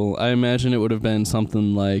been cool. I imagine it would have been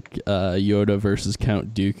something like Yoda versus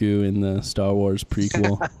Count Dooku in the Star Wars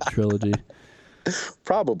prequel trilogy.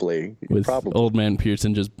 Probably. With Old Man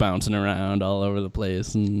Pearson just bouncing around all over the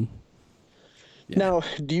place. And yeah. Now,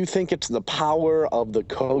 do you think it's the power of the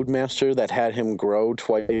Codemaster that had him grow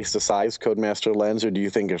twice the size Codemaster Lenz, or do you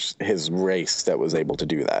think it's his race that was able to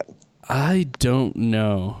do that? I don't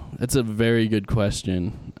know. That's a very good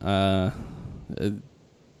question.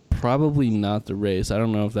 Probably not the race. I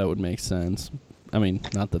don't know if that would make sense. I mean,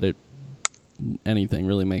 not that anything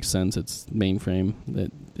really makes sense. It's mainframe.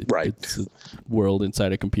 It's a world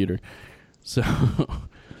inside a computer. So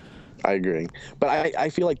I agree. But I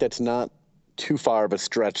feel like that's not too far of a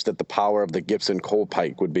stretch that the power of the Gibson Coal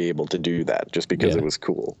Pike would be able to do that, just because it was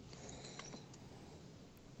cool.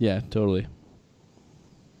 Yeah, totally.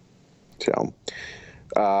 So,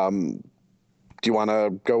 do you want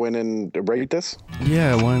to go in and rate this?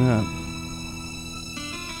 Yeah, why not?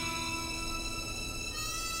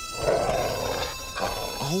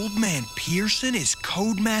 Old Man Pearson is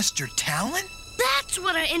Codemaster Talon? That's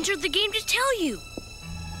what I entered the game to tell you.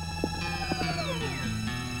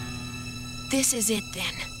 This is it,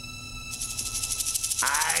 then.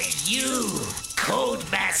 Are you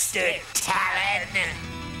Codemaster Talon?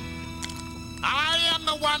 I am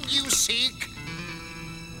the one you seek.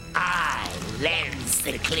 I, Lenz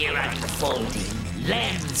the Clear Unfolding,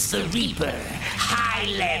 Lenz the Reaper, High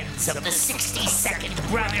Lenz of the 62nd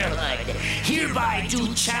Brotherhood, hereby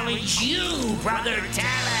do challenge you, Brother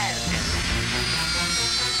Talon,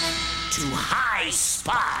 to high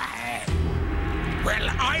spar. Well,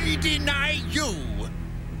 I deny you.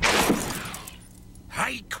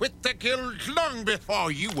 I quit the guild long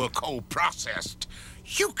before you were co-processed.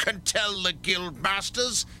 You can tell the guild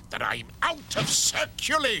masters that I'm out of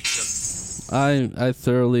circulation. I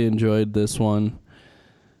thoroughly enjoyed this one.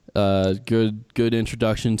 Good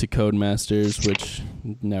introduction to Codemasters, which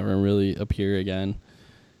never really appear again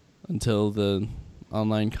until the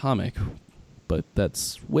online comic, but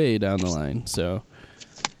that's way down the line. So,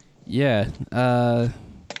 yeah,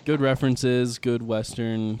 good references, good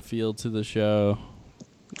Western feel to the show.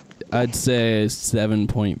 I'd say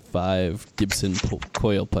 7.5 Gibson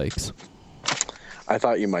coil pikes. I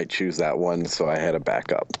thought you might choose that one, so I had a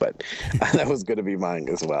backup, but that was going to be mine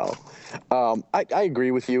as well. I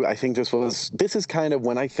agree with you. I think this is kind of,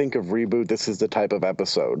 when I think of reboot, this is the type of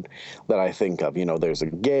episode that I think of. There's a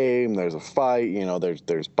game, there's a fight,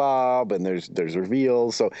 there's Bob, and there's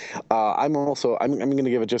reveals. So I'm going to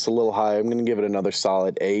give it just a little high. I'm going to give it another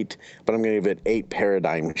solid 8, but I'm going to give it 8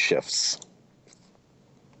 paradigm shifts.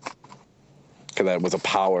 Because that was a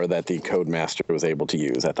power that the Codemaster was able to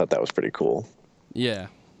use. I thought that was pretty cool. Yeah.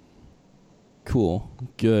 Cool.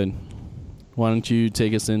 Good. Why don't you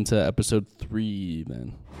take us into episode 3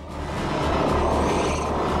 then?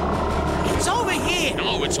 It's over here.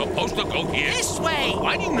 No, it's supposed to go here. This way.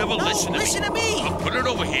 Why do you never listen to me? Listen to me. I'll put it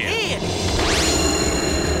over here. Here.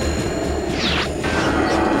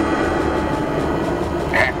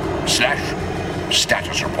 Slash,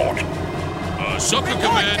 status report. Sucker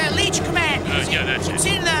Command. Leech Command. Yeah, that's It's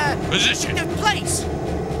in Position. the place.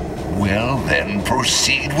 Well, then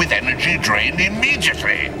proceed with energy drain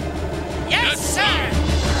immediately. Yes, sir.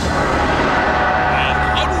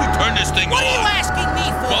 How do we turn this thing What on? are you asking me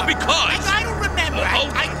for? Well, because... I don't remember.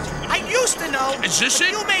 I used to know. Is this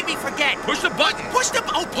it? You made me forget. Push the button. Push the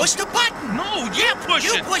button. No, you push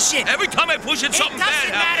it. You push it. Every time I push it, something bad It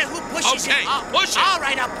doesn't matter happens. who pushes okay, it. push it. All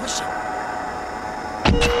right, I'll push it.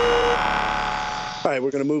 All right,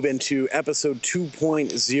 we're going to move into episode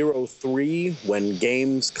 2.03, When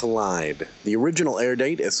Games Collide. The original air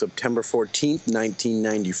date is September 14th,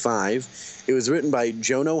 1995. It was written by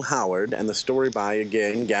Jono Howard, and the story by,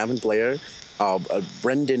 again, Gavin Blair,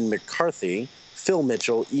 Brendan McCarthy, Phil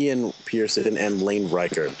Mitchell, Ian Pearson, and Lane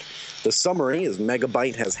Reichert. The summary is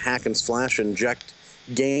Megabyte has Hack and Slash inject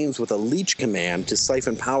games with a leech command to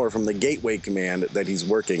siphon power from the gateway command that he's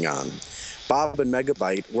working on. Bob and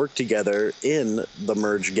Megabyte work together in the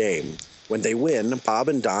merge game. When they win, Bob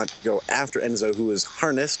and Dot go after Enzo, who is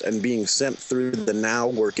harnessed and being sent through the now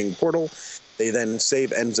working portal. They then save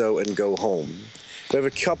Enzo and go home. We have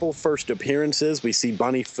a couple first appearances. We see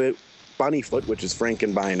Bunnyfoot, which is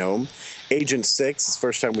Frankenbino, Agent 6, it's the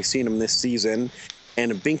first time we've seen him this season,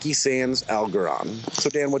 and Binky Sans Algeron. So,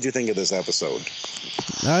 Dan, what do you think of this episode?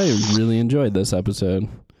 I really enjoyed this episode.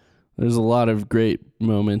 There's a lot of great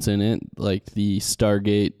moments in it, like the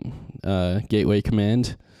Stargate gateway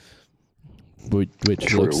command,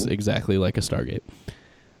 which looks exactly like a Stargate.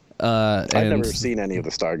 I've never seen any of the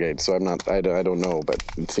Stargates, so I don't know, but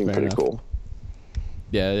it seemed pretty cool.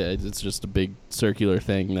 Yeah, it's just a big circular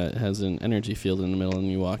thing that has an energy field in the middle,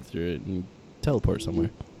 and you walk through it and teleport somewhere.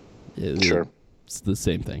 Sure. It's the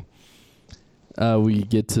same thing. We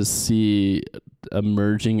get to see a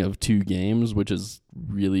merging of two games, which is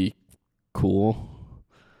really cool.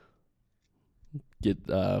 Get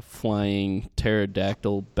flying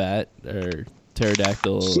pterodactyl bat or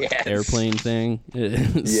pterodactyl airplane thing.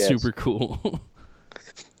 It's super cool.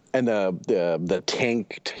 And the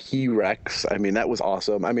tank T-Rex, I mean, that was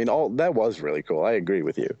awesome. I mean, that was really cool. I agree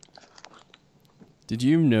with you. Did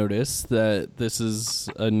you notice that this is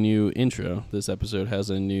a new intro? This episode has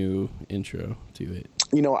a new intro to it.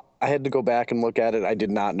 You know, I had to go back and look at it. I did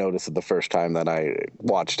not notice it the first time that I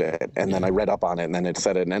watched it. And then I read up on it, and then it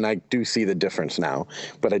said it. And I do see the difference now,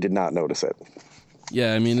 but I did not notice it.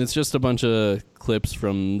 Yeah, I mean, it's just a bunch of clips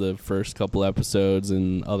from the first couple episodes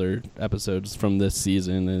and other episodes from this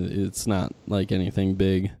season. It's not like anything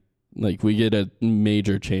big. Like, we get a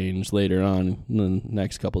major change later on in the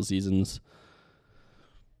next couple seasons.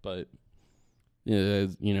 But, yeah,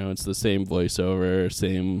 you know, it's the same voiceover,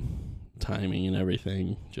 same timing and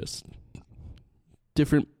everything. Just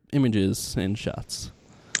different images and shots.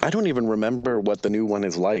 I don't even remember what the new one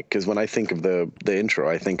is like, because when I think of the intro,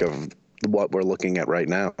 I think of what we're looking at right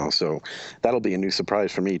now. So that'll be a new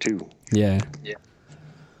surprise for me, too. Yeah.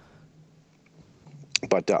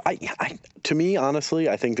 But to me, honestly,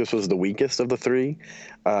 I think this was the weakest of the three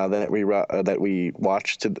that we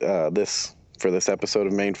watched for this episode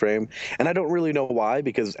of Mainframe. And I don't really know why,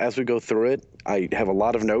 because as we go through it, I have a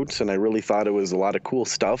lot of notes, and I really thought it was a lot of cool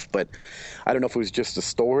stuff. But I don't know if it was just a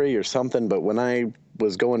story or something. But when I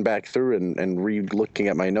was going back through and re-looking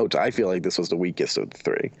at my notes, I feel like this was the weakest of the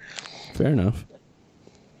three. Fair enough.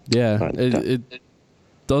 Yeah, it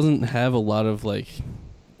doesn't have a lot of like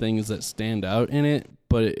things that stand out in it,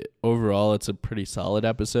 but overall it's a pretty solid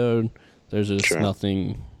episode. There's just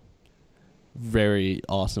nothing very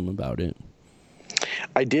awesome about it.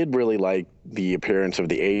 I did really like the appearance of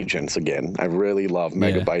the agents again. I really love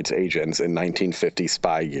Megabyte's agents in 1950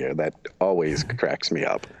 spy gear. That always cracks me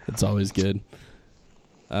up. It's always good.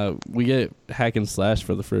 We get Hack and Slash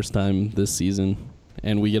for the first time this season,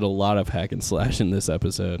 and we get a lot of Hack and Slash in this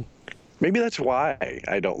episode. Maybe that's why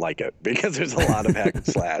I don't like it, because there's a lot of Hack and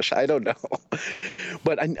Slash. I don't know.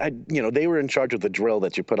 But, they were in charge of the drill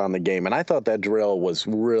that you put on the game, and I thought that drill was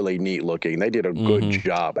really neat looking. They did a good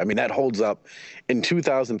job. I mean, that holds up. In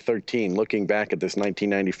 2013, looking back at this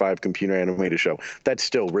 1995 computer animated show, that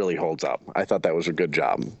still really holds up. I thought that was a good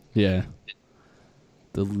job. Yeah.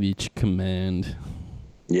 The Leech Command.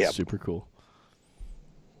 Yeah. Super cool.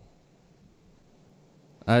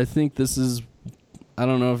 I think this is... I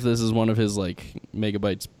don't know if this is one of his like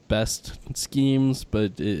Megabyte's best schemes,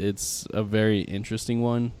 but it's a very interesting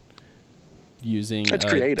one, using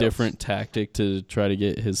a different tactic to try to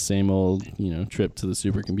get his same old, trip to the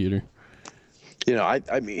supercomputer.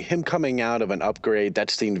 I mean, him coming out of an upgrade, that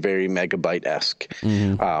seemed very Megabyte-esque.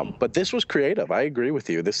 But this was creative. I agree with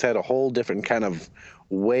you. This had a whole different kind of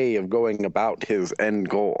way of going about his end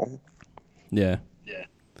goal. Yeah.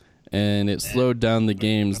 and it slowed down the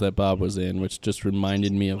games that Bob was in, which just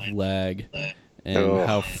reminded me of lag and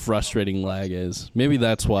how frustrating lag is. Maybe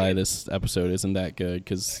that's why this episode isn't that good,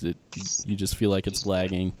 because you just feel like it's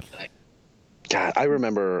lagging. God, I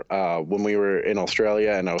remember when we were in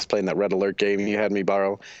Australia and I was playing that Red Alert game you had me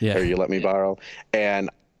borrow, or you let me borrow, and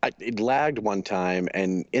it lagged one time,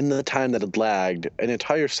 and in the time that it lagged, an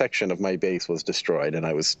entire section of my base was destroyed, and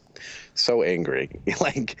I was so angry.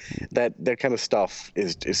 Like, that kind of stuff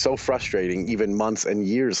is so frustrating, even months and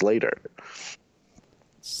years later.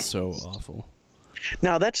 So awful.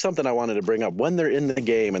 Now, that's something I wanted to bring up. When they're in the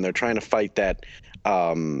game and they're trying to fight that,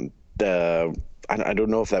 I don't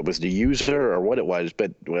know if that was the user or what it was,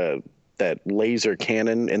 but that laser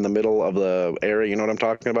cannon in the middle of the area, you know what I'm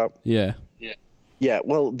talking about? Yeah. Yeah,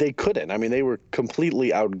 well, they couldn't. I mean, they were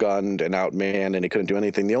completely outgunned and outmanned, and they couldn't do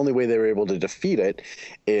anything. The only way they were able to defeat it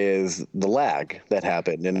is the lag that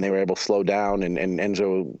happened, and they were able to slow down, and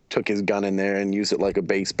Enzo took his gun in there and used it like a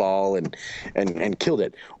baseball and killed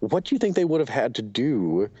it. What do you think they would have had to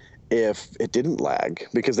do if it didn't lag?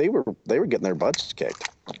 Because they were getting their butts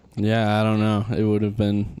kicked. Yeah, I don't know. It would have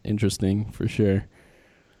been interesting for sure.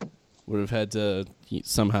 Would have had to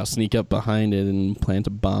somehow sneak up behind it and plant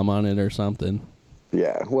a bomb on it or something.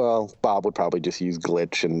 Yeah, well, Bob would probably just use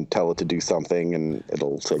glitch and tell it to do something, and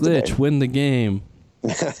it'll save the day. Glitch, win the game.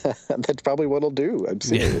 That's probably what it'll do. I'm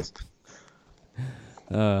serious.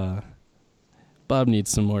 Bob needs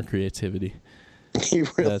some more creativity. He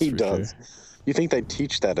really does. Sure. You think they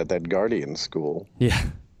teach that at that Guardian school? Yeah.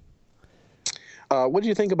 What do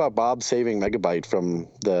you think about Bob saving Megabyte from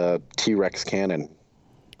the T-Rex cannon?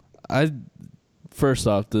 First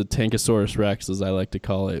off, the Tankosaurus Rex, as I like to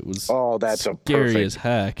call it, was that's scary as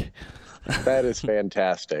heck. That is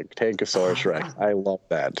fantastic. Tankosaurus Rex. I love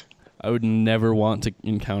that. I would never want to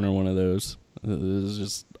encounter one of those. It was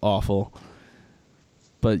just awful.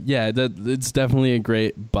 But yeah, it's definitely a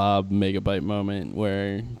great Bob Megabyte moment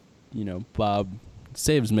where, Bob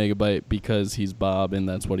saves Megabyte because he's Bob and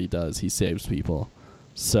that's what he does. He saves people.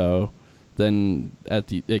 So then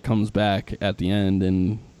it comes back at the end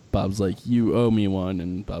and Bob's like, you owe me one,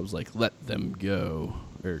 and Bob's like, let them go.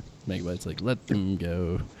 Or Megabyte's like, let them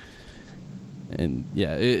go. And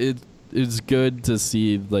yeah, it's good to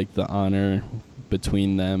see like the honor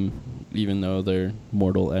between them, even though they're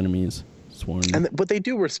mortal enemies. Sworn. But they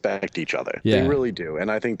do respect each other. Yeah. They really do, and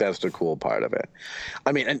I think that's the cool part of it.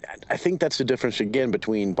 I mean, and I think that's the difference again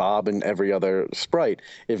between Bob and every other sprite.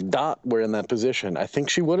 If Dot were in that position, I think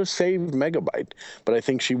she would have saved Megabyte, but I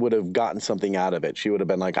think she would have gotten something out of it. She would have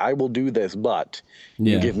been like, I will do this, but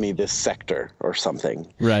you give me this sector or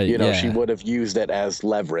something. Right. She would have used it as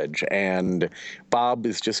leverage, and Bob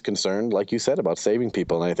is just concerned, like you said, about saving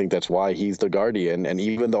people, and I think that's why he's the Guardian. And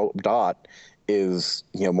even though Dot is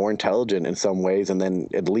more intelligent in some ways and then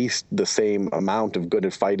at least the same amount of good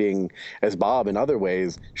at fighting as Bob in other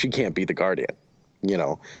ways, she can't be the Guardian,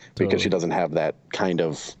 because she doesn't have that kind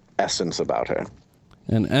of essence about her.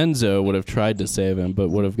 And Enzo would have tried to save him, but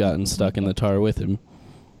would have gotten stuck in the tar with him.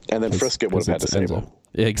 And then Frisket would have had to save him.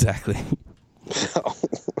 Yeah, exactly.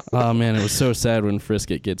 Oh man, it was so sad when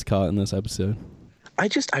Frisket gets caught in this episode.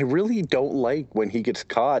 I really don't like when he gets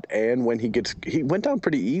caught and when he went down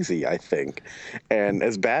pretty easy, I think. And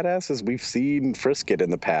as badass as we've seen Frisket in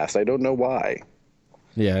the past, I don't know why.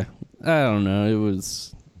 Yeah, I don't know. It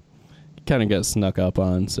was kind of got snuck up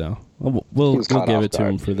on, so we'll give it to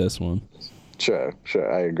him for this one. Sure,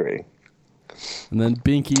 I agree. And then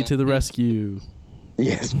Binky to the rescue.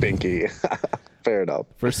 Yes, Binky. Fair enough.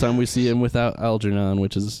 First time we see him without Algernon,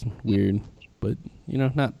 which is weird, but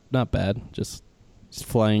not bad. Just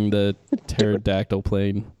flying the pterodactyl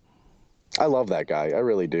plane. I love that guy. I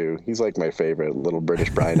really do. He's like my favorite little British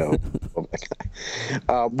Brino.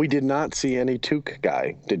 We did not see any Took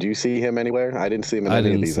guy. Did you see him anywhere? I didn't see him in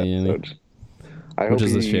any of these episodes. I hope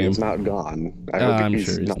he's not gone. I'm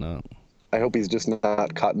sure he's not. I hope he's just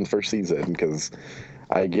not caught in first season because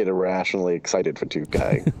I get irrationally excited for Took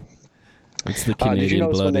guy. It's the Canadian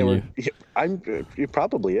blood in you. It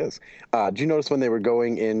probably is. Did you notice when they were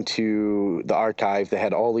going into the archive, they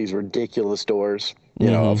had all these ridiculous doors,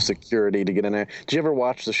 of security to get in there? Did you ever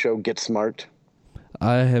watch the show Get Smart?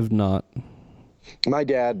 I have not. My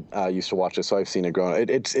dad used to watch it, so I've seen it growing up.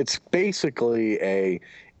 It's basically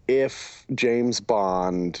if James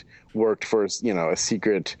Bond worked for a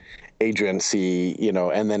secret agency,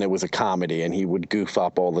 and then it was a comedy and he would goof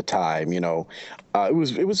up all the time, it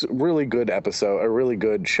was a really good episode, a really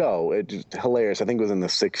good show. It's hilarious. I think it was in the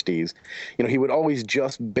 60s. He would always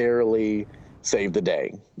just barely save the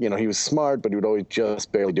day. You know, he was smart, but he would always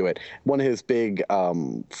just barely do it. One of his big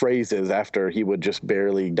phrases after he would just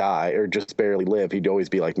barely die or just barely live, he'd always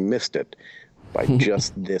be like, missed it by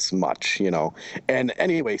just this much, you know. And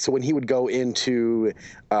anyway, so when he would go into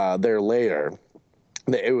their lair,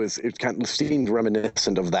 it kind of seemed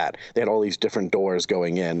reminiscent of that. They had all these different doors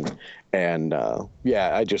going in, and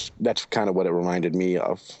that's kind of what it reminded me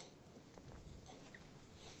of.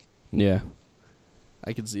 Yeah,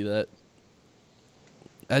 I could see that.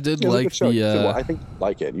 I did Yeah, like the. I think you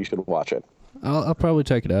like it. You should watch it. I'll probably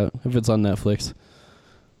check it out if it's on Netflix.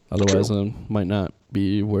 Otherwise, it might not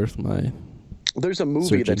be worth my. There's a movie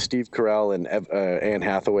searching. that Steve Carell and Anne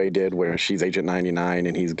Hathaway did where she's Agent 99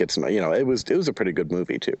 and he gets some. You know, it was a pretty good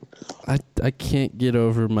movie too. I can't get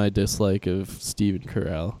over my dislike of Steven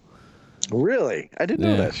Carell. Really, I didn't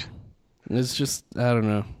know that. It's just I don't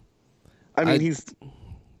know. I mean,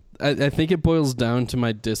 I think it boils down to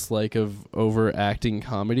my dislike of overacting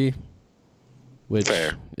comedy, which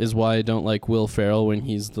is why I don't like Will Ferrell when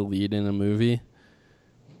he's the lead in a movie.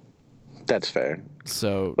 That's fair.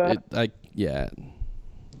 So,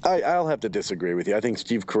 I'll have to disagree with you. I think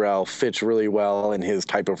Steve Carell fits really well in his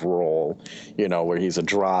type of role, you know, where he's a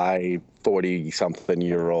dry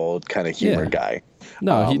 40-something-year-old kind of humor guy.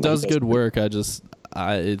 No, he does good work.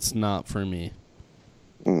 It's not for me.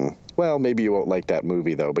 Well, maybe you won't like that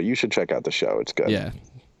movie, though, but you should check out the show. It's good. Yeah,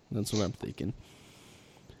 that's what I'm thinking.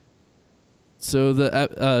 So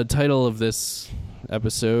the title of this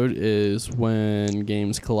episode is When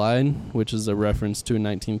Games Collide, which is a reference to a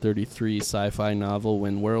 1933 sci-fi novel,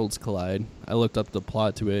 When Worlds Collide. I looked up the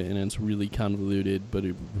plot to it, and it's really convoluted, but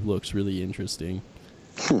it looks really interesting.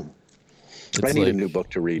 I need a new book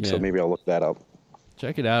to read, so maybe I'll look that up.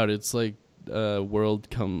 Check it out. It's like a world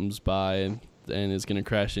comes by and is going to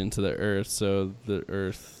crash into the Earth, so the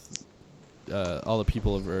Earth, all the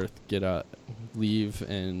people of Earth leave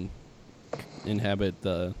and inhabit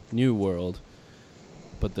the new world.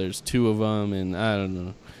 But there's two of them, and I don't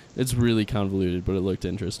know. It's really convoluted, but it looked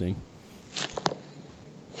interesting.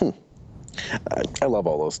 I love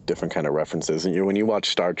all those different kind of references. And when you watch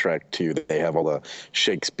Star Trek, too, they have all the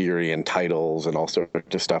Shakespearean titles and all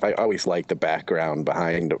sorts of stuff. I always like the background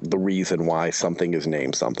behind the reason why something is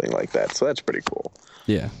named something like that. So that's pretty cool.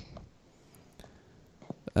 Yeah.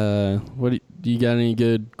 Do you got any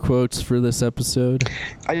good quotes for this episode?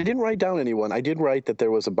 I didn't write down anyone. I did write that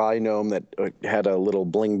there was a binome that had a little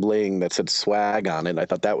bling bling that said swag on it. I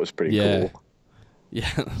thought that was pretty cool. Yeah,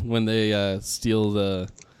 when they steal the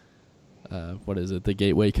the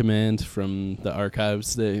Gateway Command from the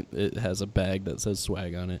archives, it has a bag that says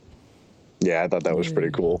swag on it. Yeah, I thought that was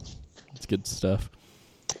pretty cool. It's good stuff.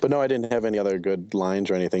 But no, I didn't have any other good lines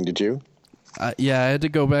or anything. Did you? I had to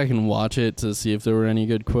go back and watch it to see if there were any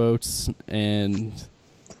good quotes, and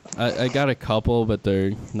I got a couple, but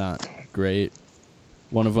they're not great.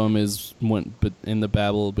 One of them is in the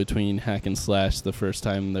battle between Hack and Slash, the first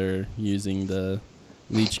time they're using the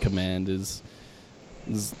leech command is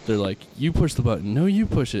they're like, you push the button. No, you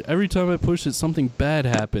push it. Every time I push it, something bad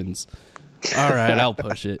happens. All right, I'll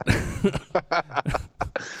push it.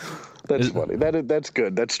 That's funny. That's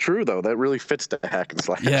good. That's true, though. That really fits the Hack and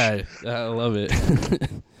Slash. Yeah, I love it.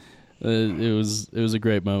 It was a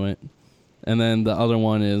great moment. And then the other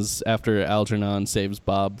one is after Algernon saves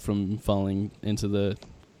Bob from falling into the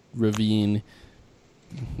ravine.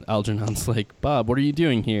 Algernon's like, Bob, what are you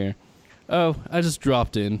doing here? Oh, I just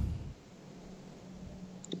dropped in.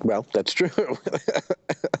 Well, that's true.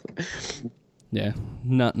 Yeah,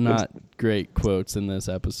 not great quotes in this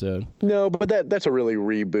episode. No, but that's a really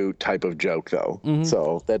reboot type of joke, though. Mm-hmm.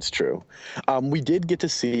 So that's true. We did get to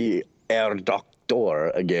see Herr Doktor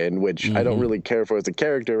again, which I don't really care for as a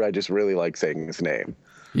character. I just really like saying his name.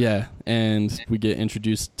 Yeah, and we get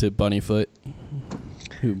introduced to Bunnyfoot.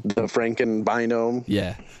 The Franken binome.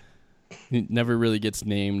 Yeah. He never really gets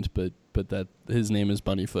named, but that his name is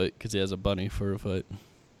Bunnyfoot because he has a bunny for a foot.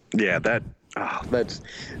 Yeah,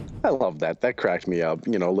 I love that. That cracked me up.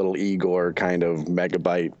 You know, little Igor kind of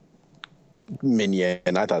megabyte minion.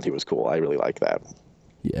 I thought he was cool. I really like that.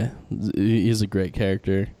 Yeah, he's a great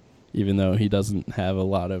character, even though he doesn't have a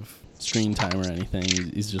lot of screen time or anything.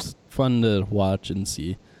 He's just fun to watch and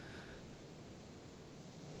see.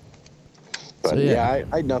 But I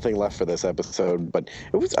had nothing left for this episode. But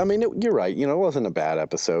it was, you're right. You know, it wasn't a bad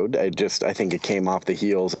episode. I think it came off the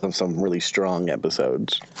heels of some really strong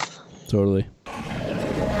episodes. Totally.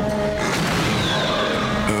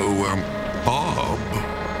 Oh, Bob.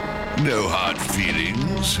 No hard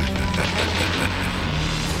feelings.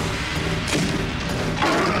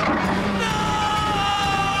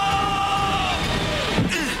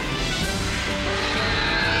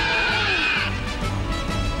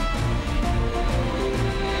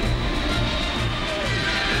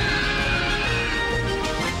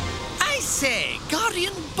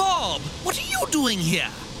 Bulb, what are you doing here?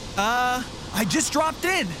 I just dropped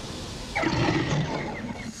in.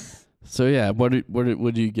 So yeah, what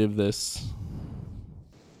would you give this?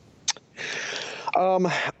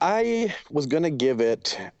 I was gonna give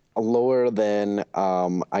it a lower than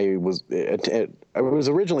I was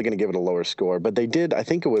originally gonna give it a lower score, but they did. I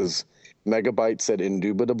think it was Megabyte said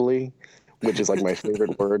indubitably, which is like my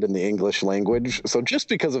favorite word in the English language. So just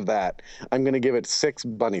because of that, I'm gonna give it 6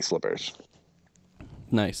 bunny slippers.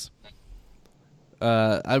 Nice.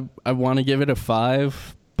 I want to give it a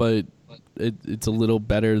 5, but it's a little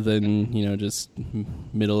better than, just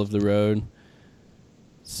middle of the road.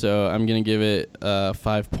 So I'm going to give it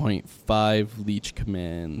 5.5 leech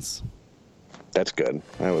commands. That's good.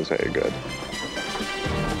 That was very good.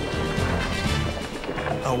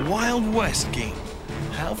 A Wild West game.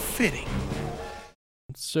 How fitting.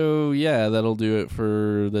 So yeah, that'll do it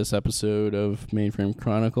for this episode of Mainframe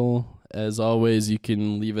Chronicle. As always, you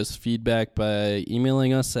can leave us feedback by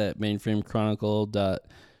emailing us at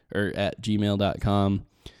mainframechronicle@gmail.com.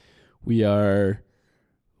 We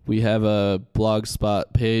have a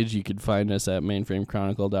Blogspot page. You could find us at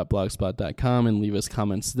mainframechronicle.blogspot.com and leave us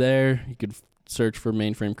comments there. You could search for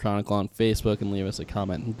Mainframe Chronicle on Facebook and leave us a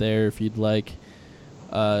comment there if you'd like.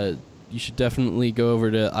 You should definitely go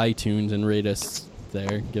over to iTunes and rate us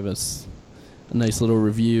there. Give us a nice little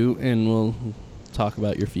review, and we'll talk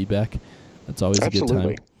about your feedback. That's always Absolutely. a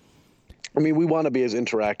good time. I mean, we want to be as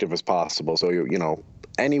interactive as possible. So,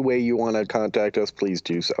 any way you want to contact us, please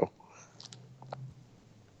do so.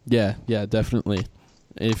 Yeah, definitely.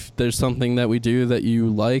 If there's something that we do that you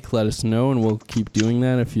like, let us know, and we'll keep doing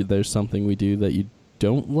that. If there's something we do that you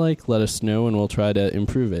don't like, let us know, and we'll try to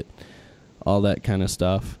improve it. All that kind of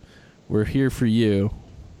stuff. We're here for you.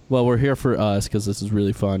 Well, we're here for us because this is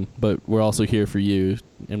really fun, but we're also here for you,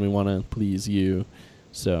 and we want to please you.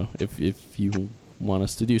 So if you want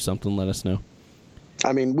us to do something, let us know.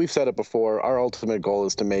 I mean, we've said it before. Our ultimate goal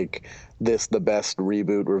is to make this the best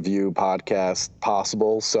reboot review podcast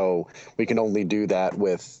possible. So we can only do that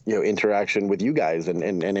with, interaction with you guys and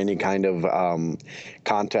any kind of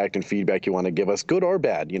contact and feedback you want to give us, good or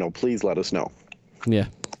bad. Please let us know. Yeah.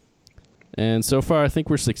 And so far, I think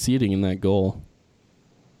we're succeeding in that goal.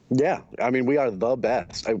 Yeah, I mean, we are the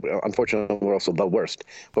best. Unfortunately, we're also the worst,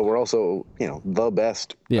 but we're also, the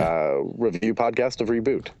best review podcast of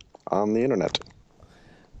Reboot on the internet.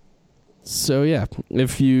 So yeah,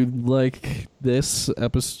 if you like this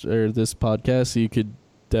episode or this podcast, you could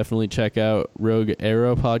definitely check out Rogue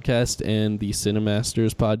Arrow podcast and the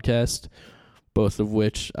Cinemasters podcast, both of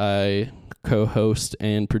which I co-host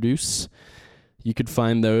and produce. You could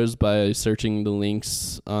find those by searching the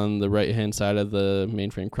links on the right-hand side of the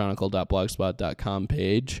mainframechronicle.blogspot.com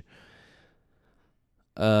page.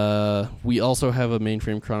 We also have a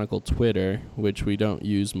Mainframe Chronicle Twitter, which we don't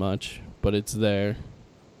use much, but it's there.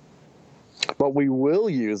 But we will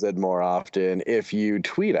use it more often if you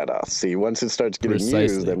tweet at us. See, once it starts getting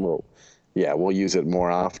used, then we'll use it more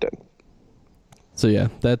often. So yeah,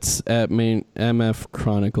 that's at MF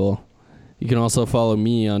Chronicle. You can also follow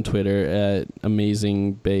me on Twitter at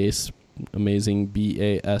Amazing Bass, Amazing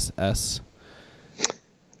BASS.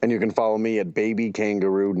 And you can follow me at Baby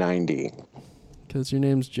Kangaroo 90. Because your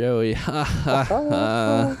name's Joey. Ha ha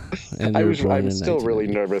ha. I'm still really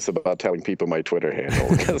nervous about telling people my Twitter handle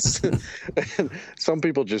because some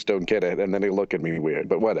people just don't get it and then they look at me weird.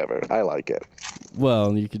 But whatever, I like it.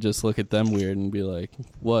 Well, you could just look at them weird and be like,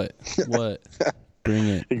 "What? Bring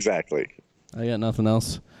it." Exactly. I got nothing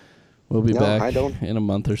else. We'll be back in a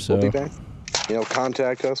month or so. We'll be back.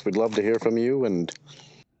 Contact us. We'd love to hear from you. And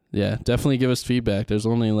yeah, definitely give us feedback. There's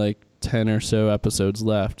only like 10 or so episodes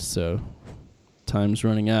left, so time's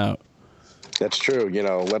running out. That's true.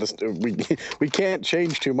 Let us. We can't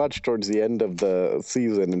change too much towards the end of the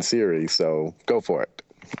season and series, so go for it.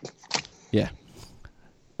 Yeah.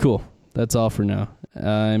 Cool. That's all for now.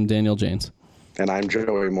 I'm Daniel Janes. And I'm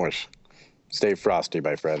Joey Morse. Stay frosty,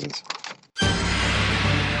 my friends.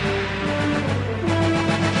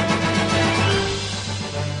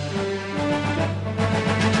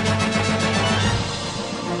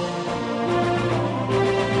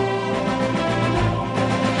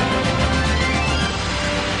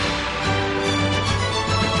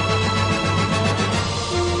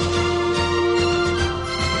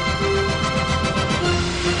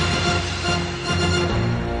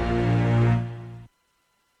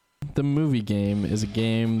 The movie game is a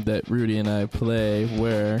game that Rudy and I play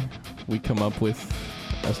where we come up with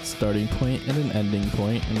a starting point and an ending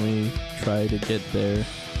point, and we try to get there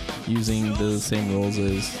using the same rules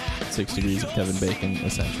as 6 Degrees of Kevin Bacon,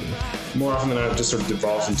 essentially. More often than not, it just sort of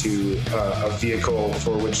devolves into a vehicle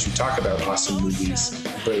for which to talk about awesome movies.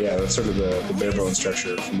 But yeah, that's sort of the bare bones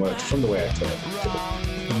structure from the way I tell it.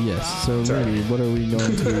 Yes, so Rudy, what are we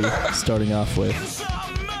going to be starting off with?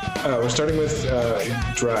 We're starting with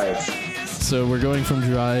Drive. So we're going from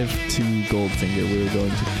Drive to Goldfinger. We're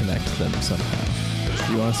going to connect them somehow.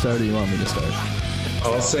 You want to start, or do you want me to start?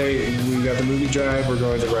 I'll say we got the movie Drive. We're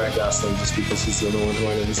going to Ryan Gosling just because he's the only one who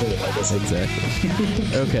wanted to sing it. I guess exactly.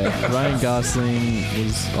 Okay, Ryan Gosling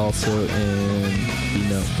was also in The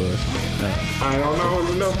Notebook. I don't know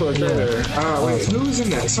The Notebook either. Wait, who was in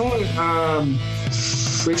that? Someone.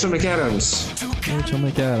 Rachel McAdams. Rachel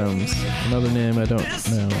McAdams. Another name I don't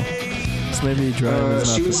know. So maybe Drive is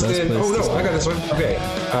not the best place to start. I got this one. Okay.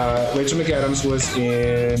 Rachel McAdams was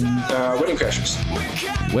in Wedding Crashers.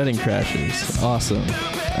 Wedding Crashers. Awesome.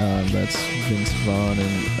 That's Vince Vaughn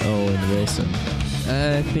and Owen Wilson.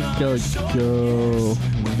 I think I'll go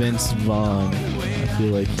Vince Vaughn. I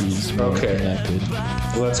feel like he's more connected.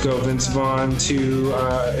 Let's go Vince Vaughn to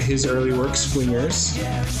his early work, Swingers.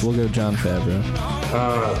 We'll go Jon Favreau.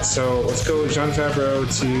 So let's go Jon Favreau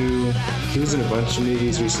to... He was in a bunch of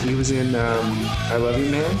movies. He was in I Love You,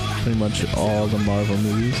 Man. Pretty much all the Marvel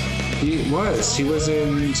movies. He was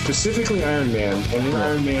in specifically Iron Man. And in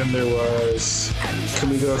Iron Man there was...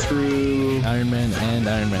 Can we go through... Iron Man and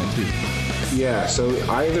Iron Man 2. Yeah, so we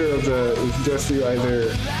can go through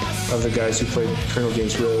either of the guys who played Colonel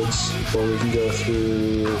James Rhodes, or we can go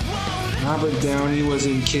through Robert Downey was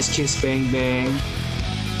in Kiss Kiss Bang Bang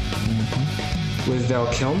with Val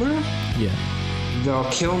Kilmer. Yeah, Val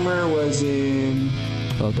Kilmer was in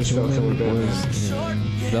Val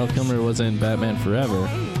Kilmer was in Batman Forever,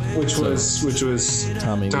 which was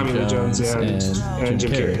Tommy Lee Jones and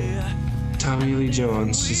Jim Carrey. Tommy Lee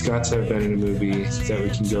Jones, he's got to have been in a movie that we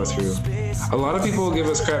can go through. A lot of people give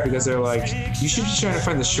us crap because they're like, you should be trying to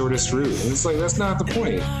find the shortest route. And it's like, that's not the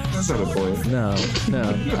point. That's not the point. No.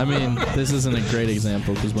 I mean, this isn't a great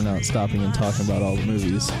example because we're not stopping and talking about all the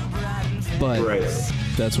movies. But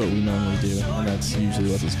that's what we normally do, and that's usually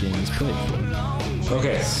what this game is played for.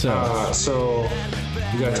 Okay, so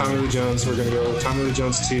we got Tommy Lee Jones. We're going to go Tommy Lee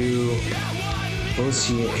Jones to... What was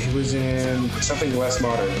he? He was in something less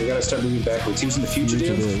modern. We got to start moving backwards. He was in The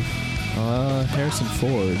Fugitive. Harrison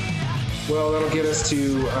Ford. Well, that'll get us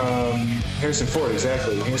to Harrison Ford,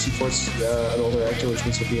 exactly. Harrison Ford's an older actor, which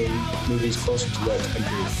means he'll be in movies closer to that time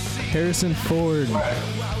period. Harrison Ford.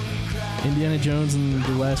 Indiana Jones and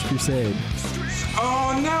The Last Crusade.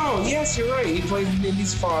 Oh, no! Yes, you're right. He played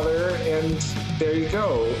Indy's father, and there you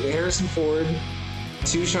go. Harrison Ford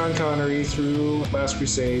to Sean Connery through Last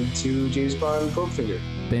Crusade to James Bond Goldfinger.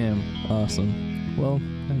 Bam. Awesome. Well,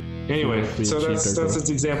 anyway, so that's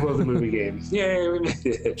an example of the movie game. Yay, we made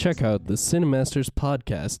it. Check out the Cinemasters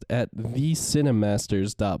podcast at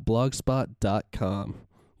thecinemasters.blogspot.com.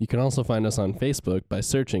 You can also find us on Facebook by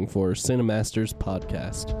searching for Cinemasters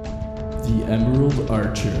Podcast. The Emerald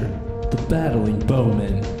Archer, the Battling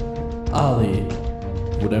Bowman, Ali.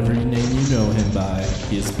 Whatever name you know him by,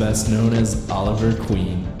 he is best known as Oliver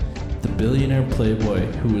Queen, the billionaire playboy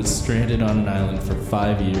who was stranded on an island for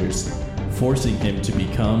 5 years, forcing him to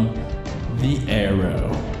become the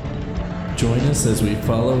Arrow. Join us as we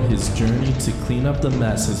follow his journey to clean up the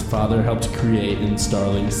mess his father helped create in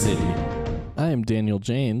Starling City. I am Daniel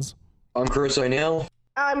James. I'm Chris O'Neill.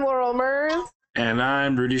 I'm Laurel Mers. And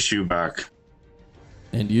I'm Rudy Schubach.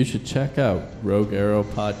 And you should check out Rogue Arrow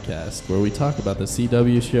Podcast, where we talk about the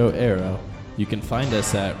CW show Arrow. You can find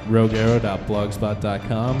us at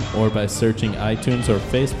roguearrow.blogspot.com or by searching iTunes or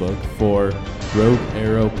Facebook for Rogue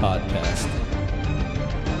Arrow Podcast.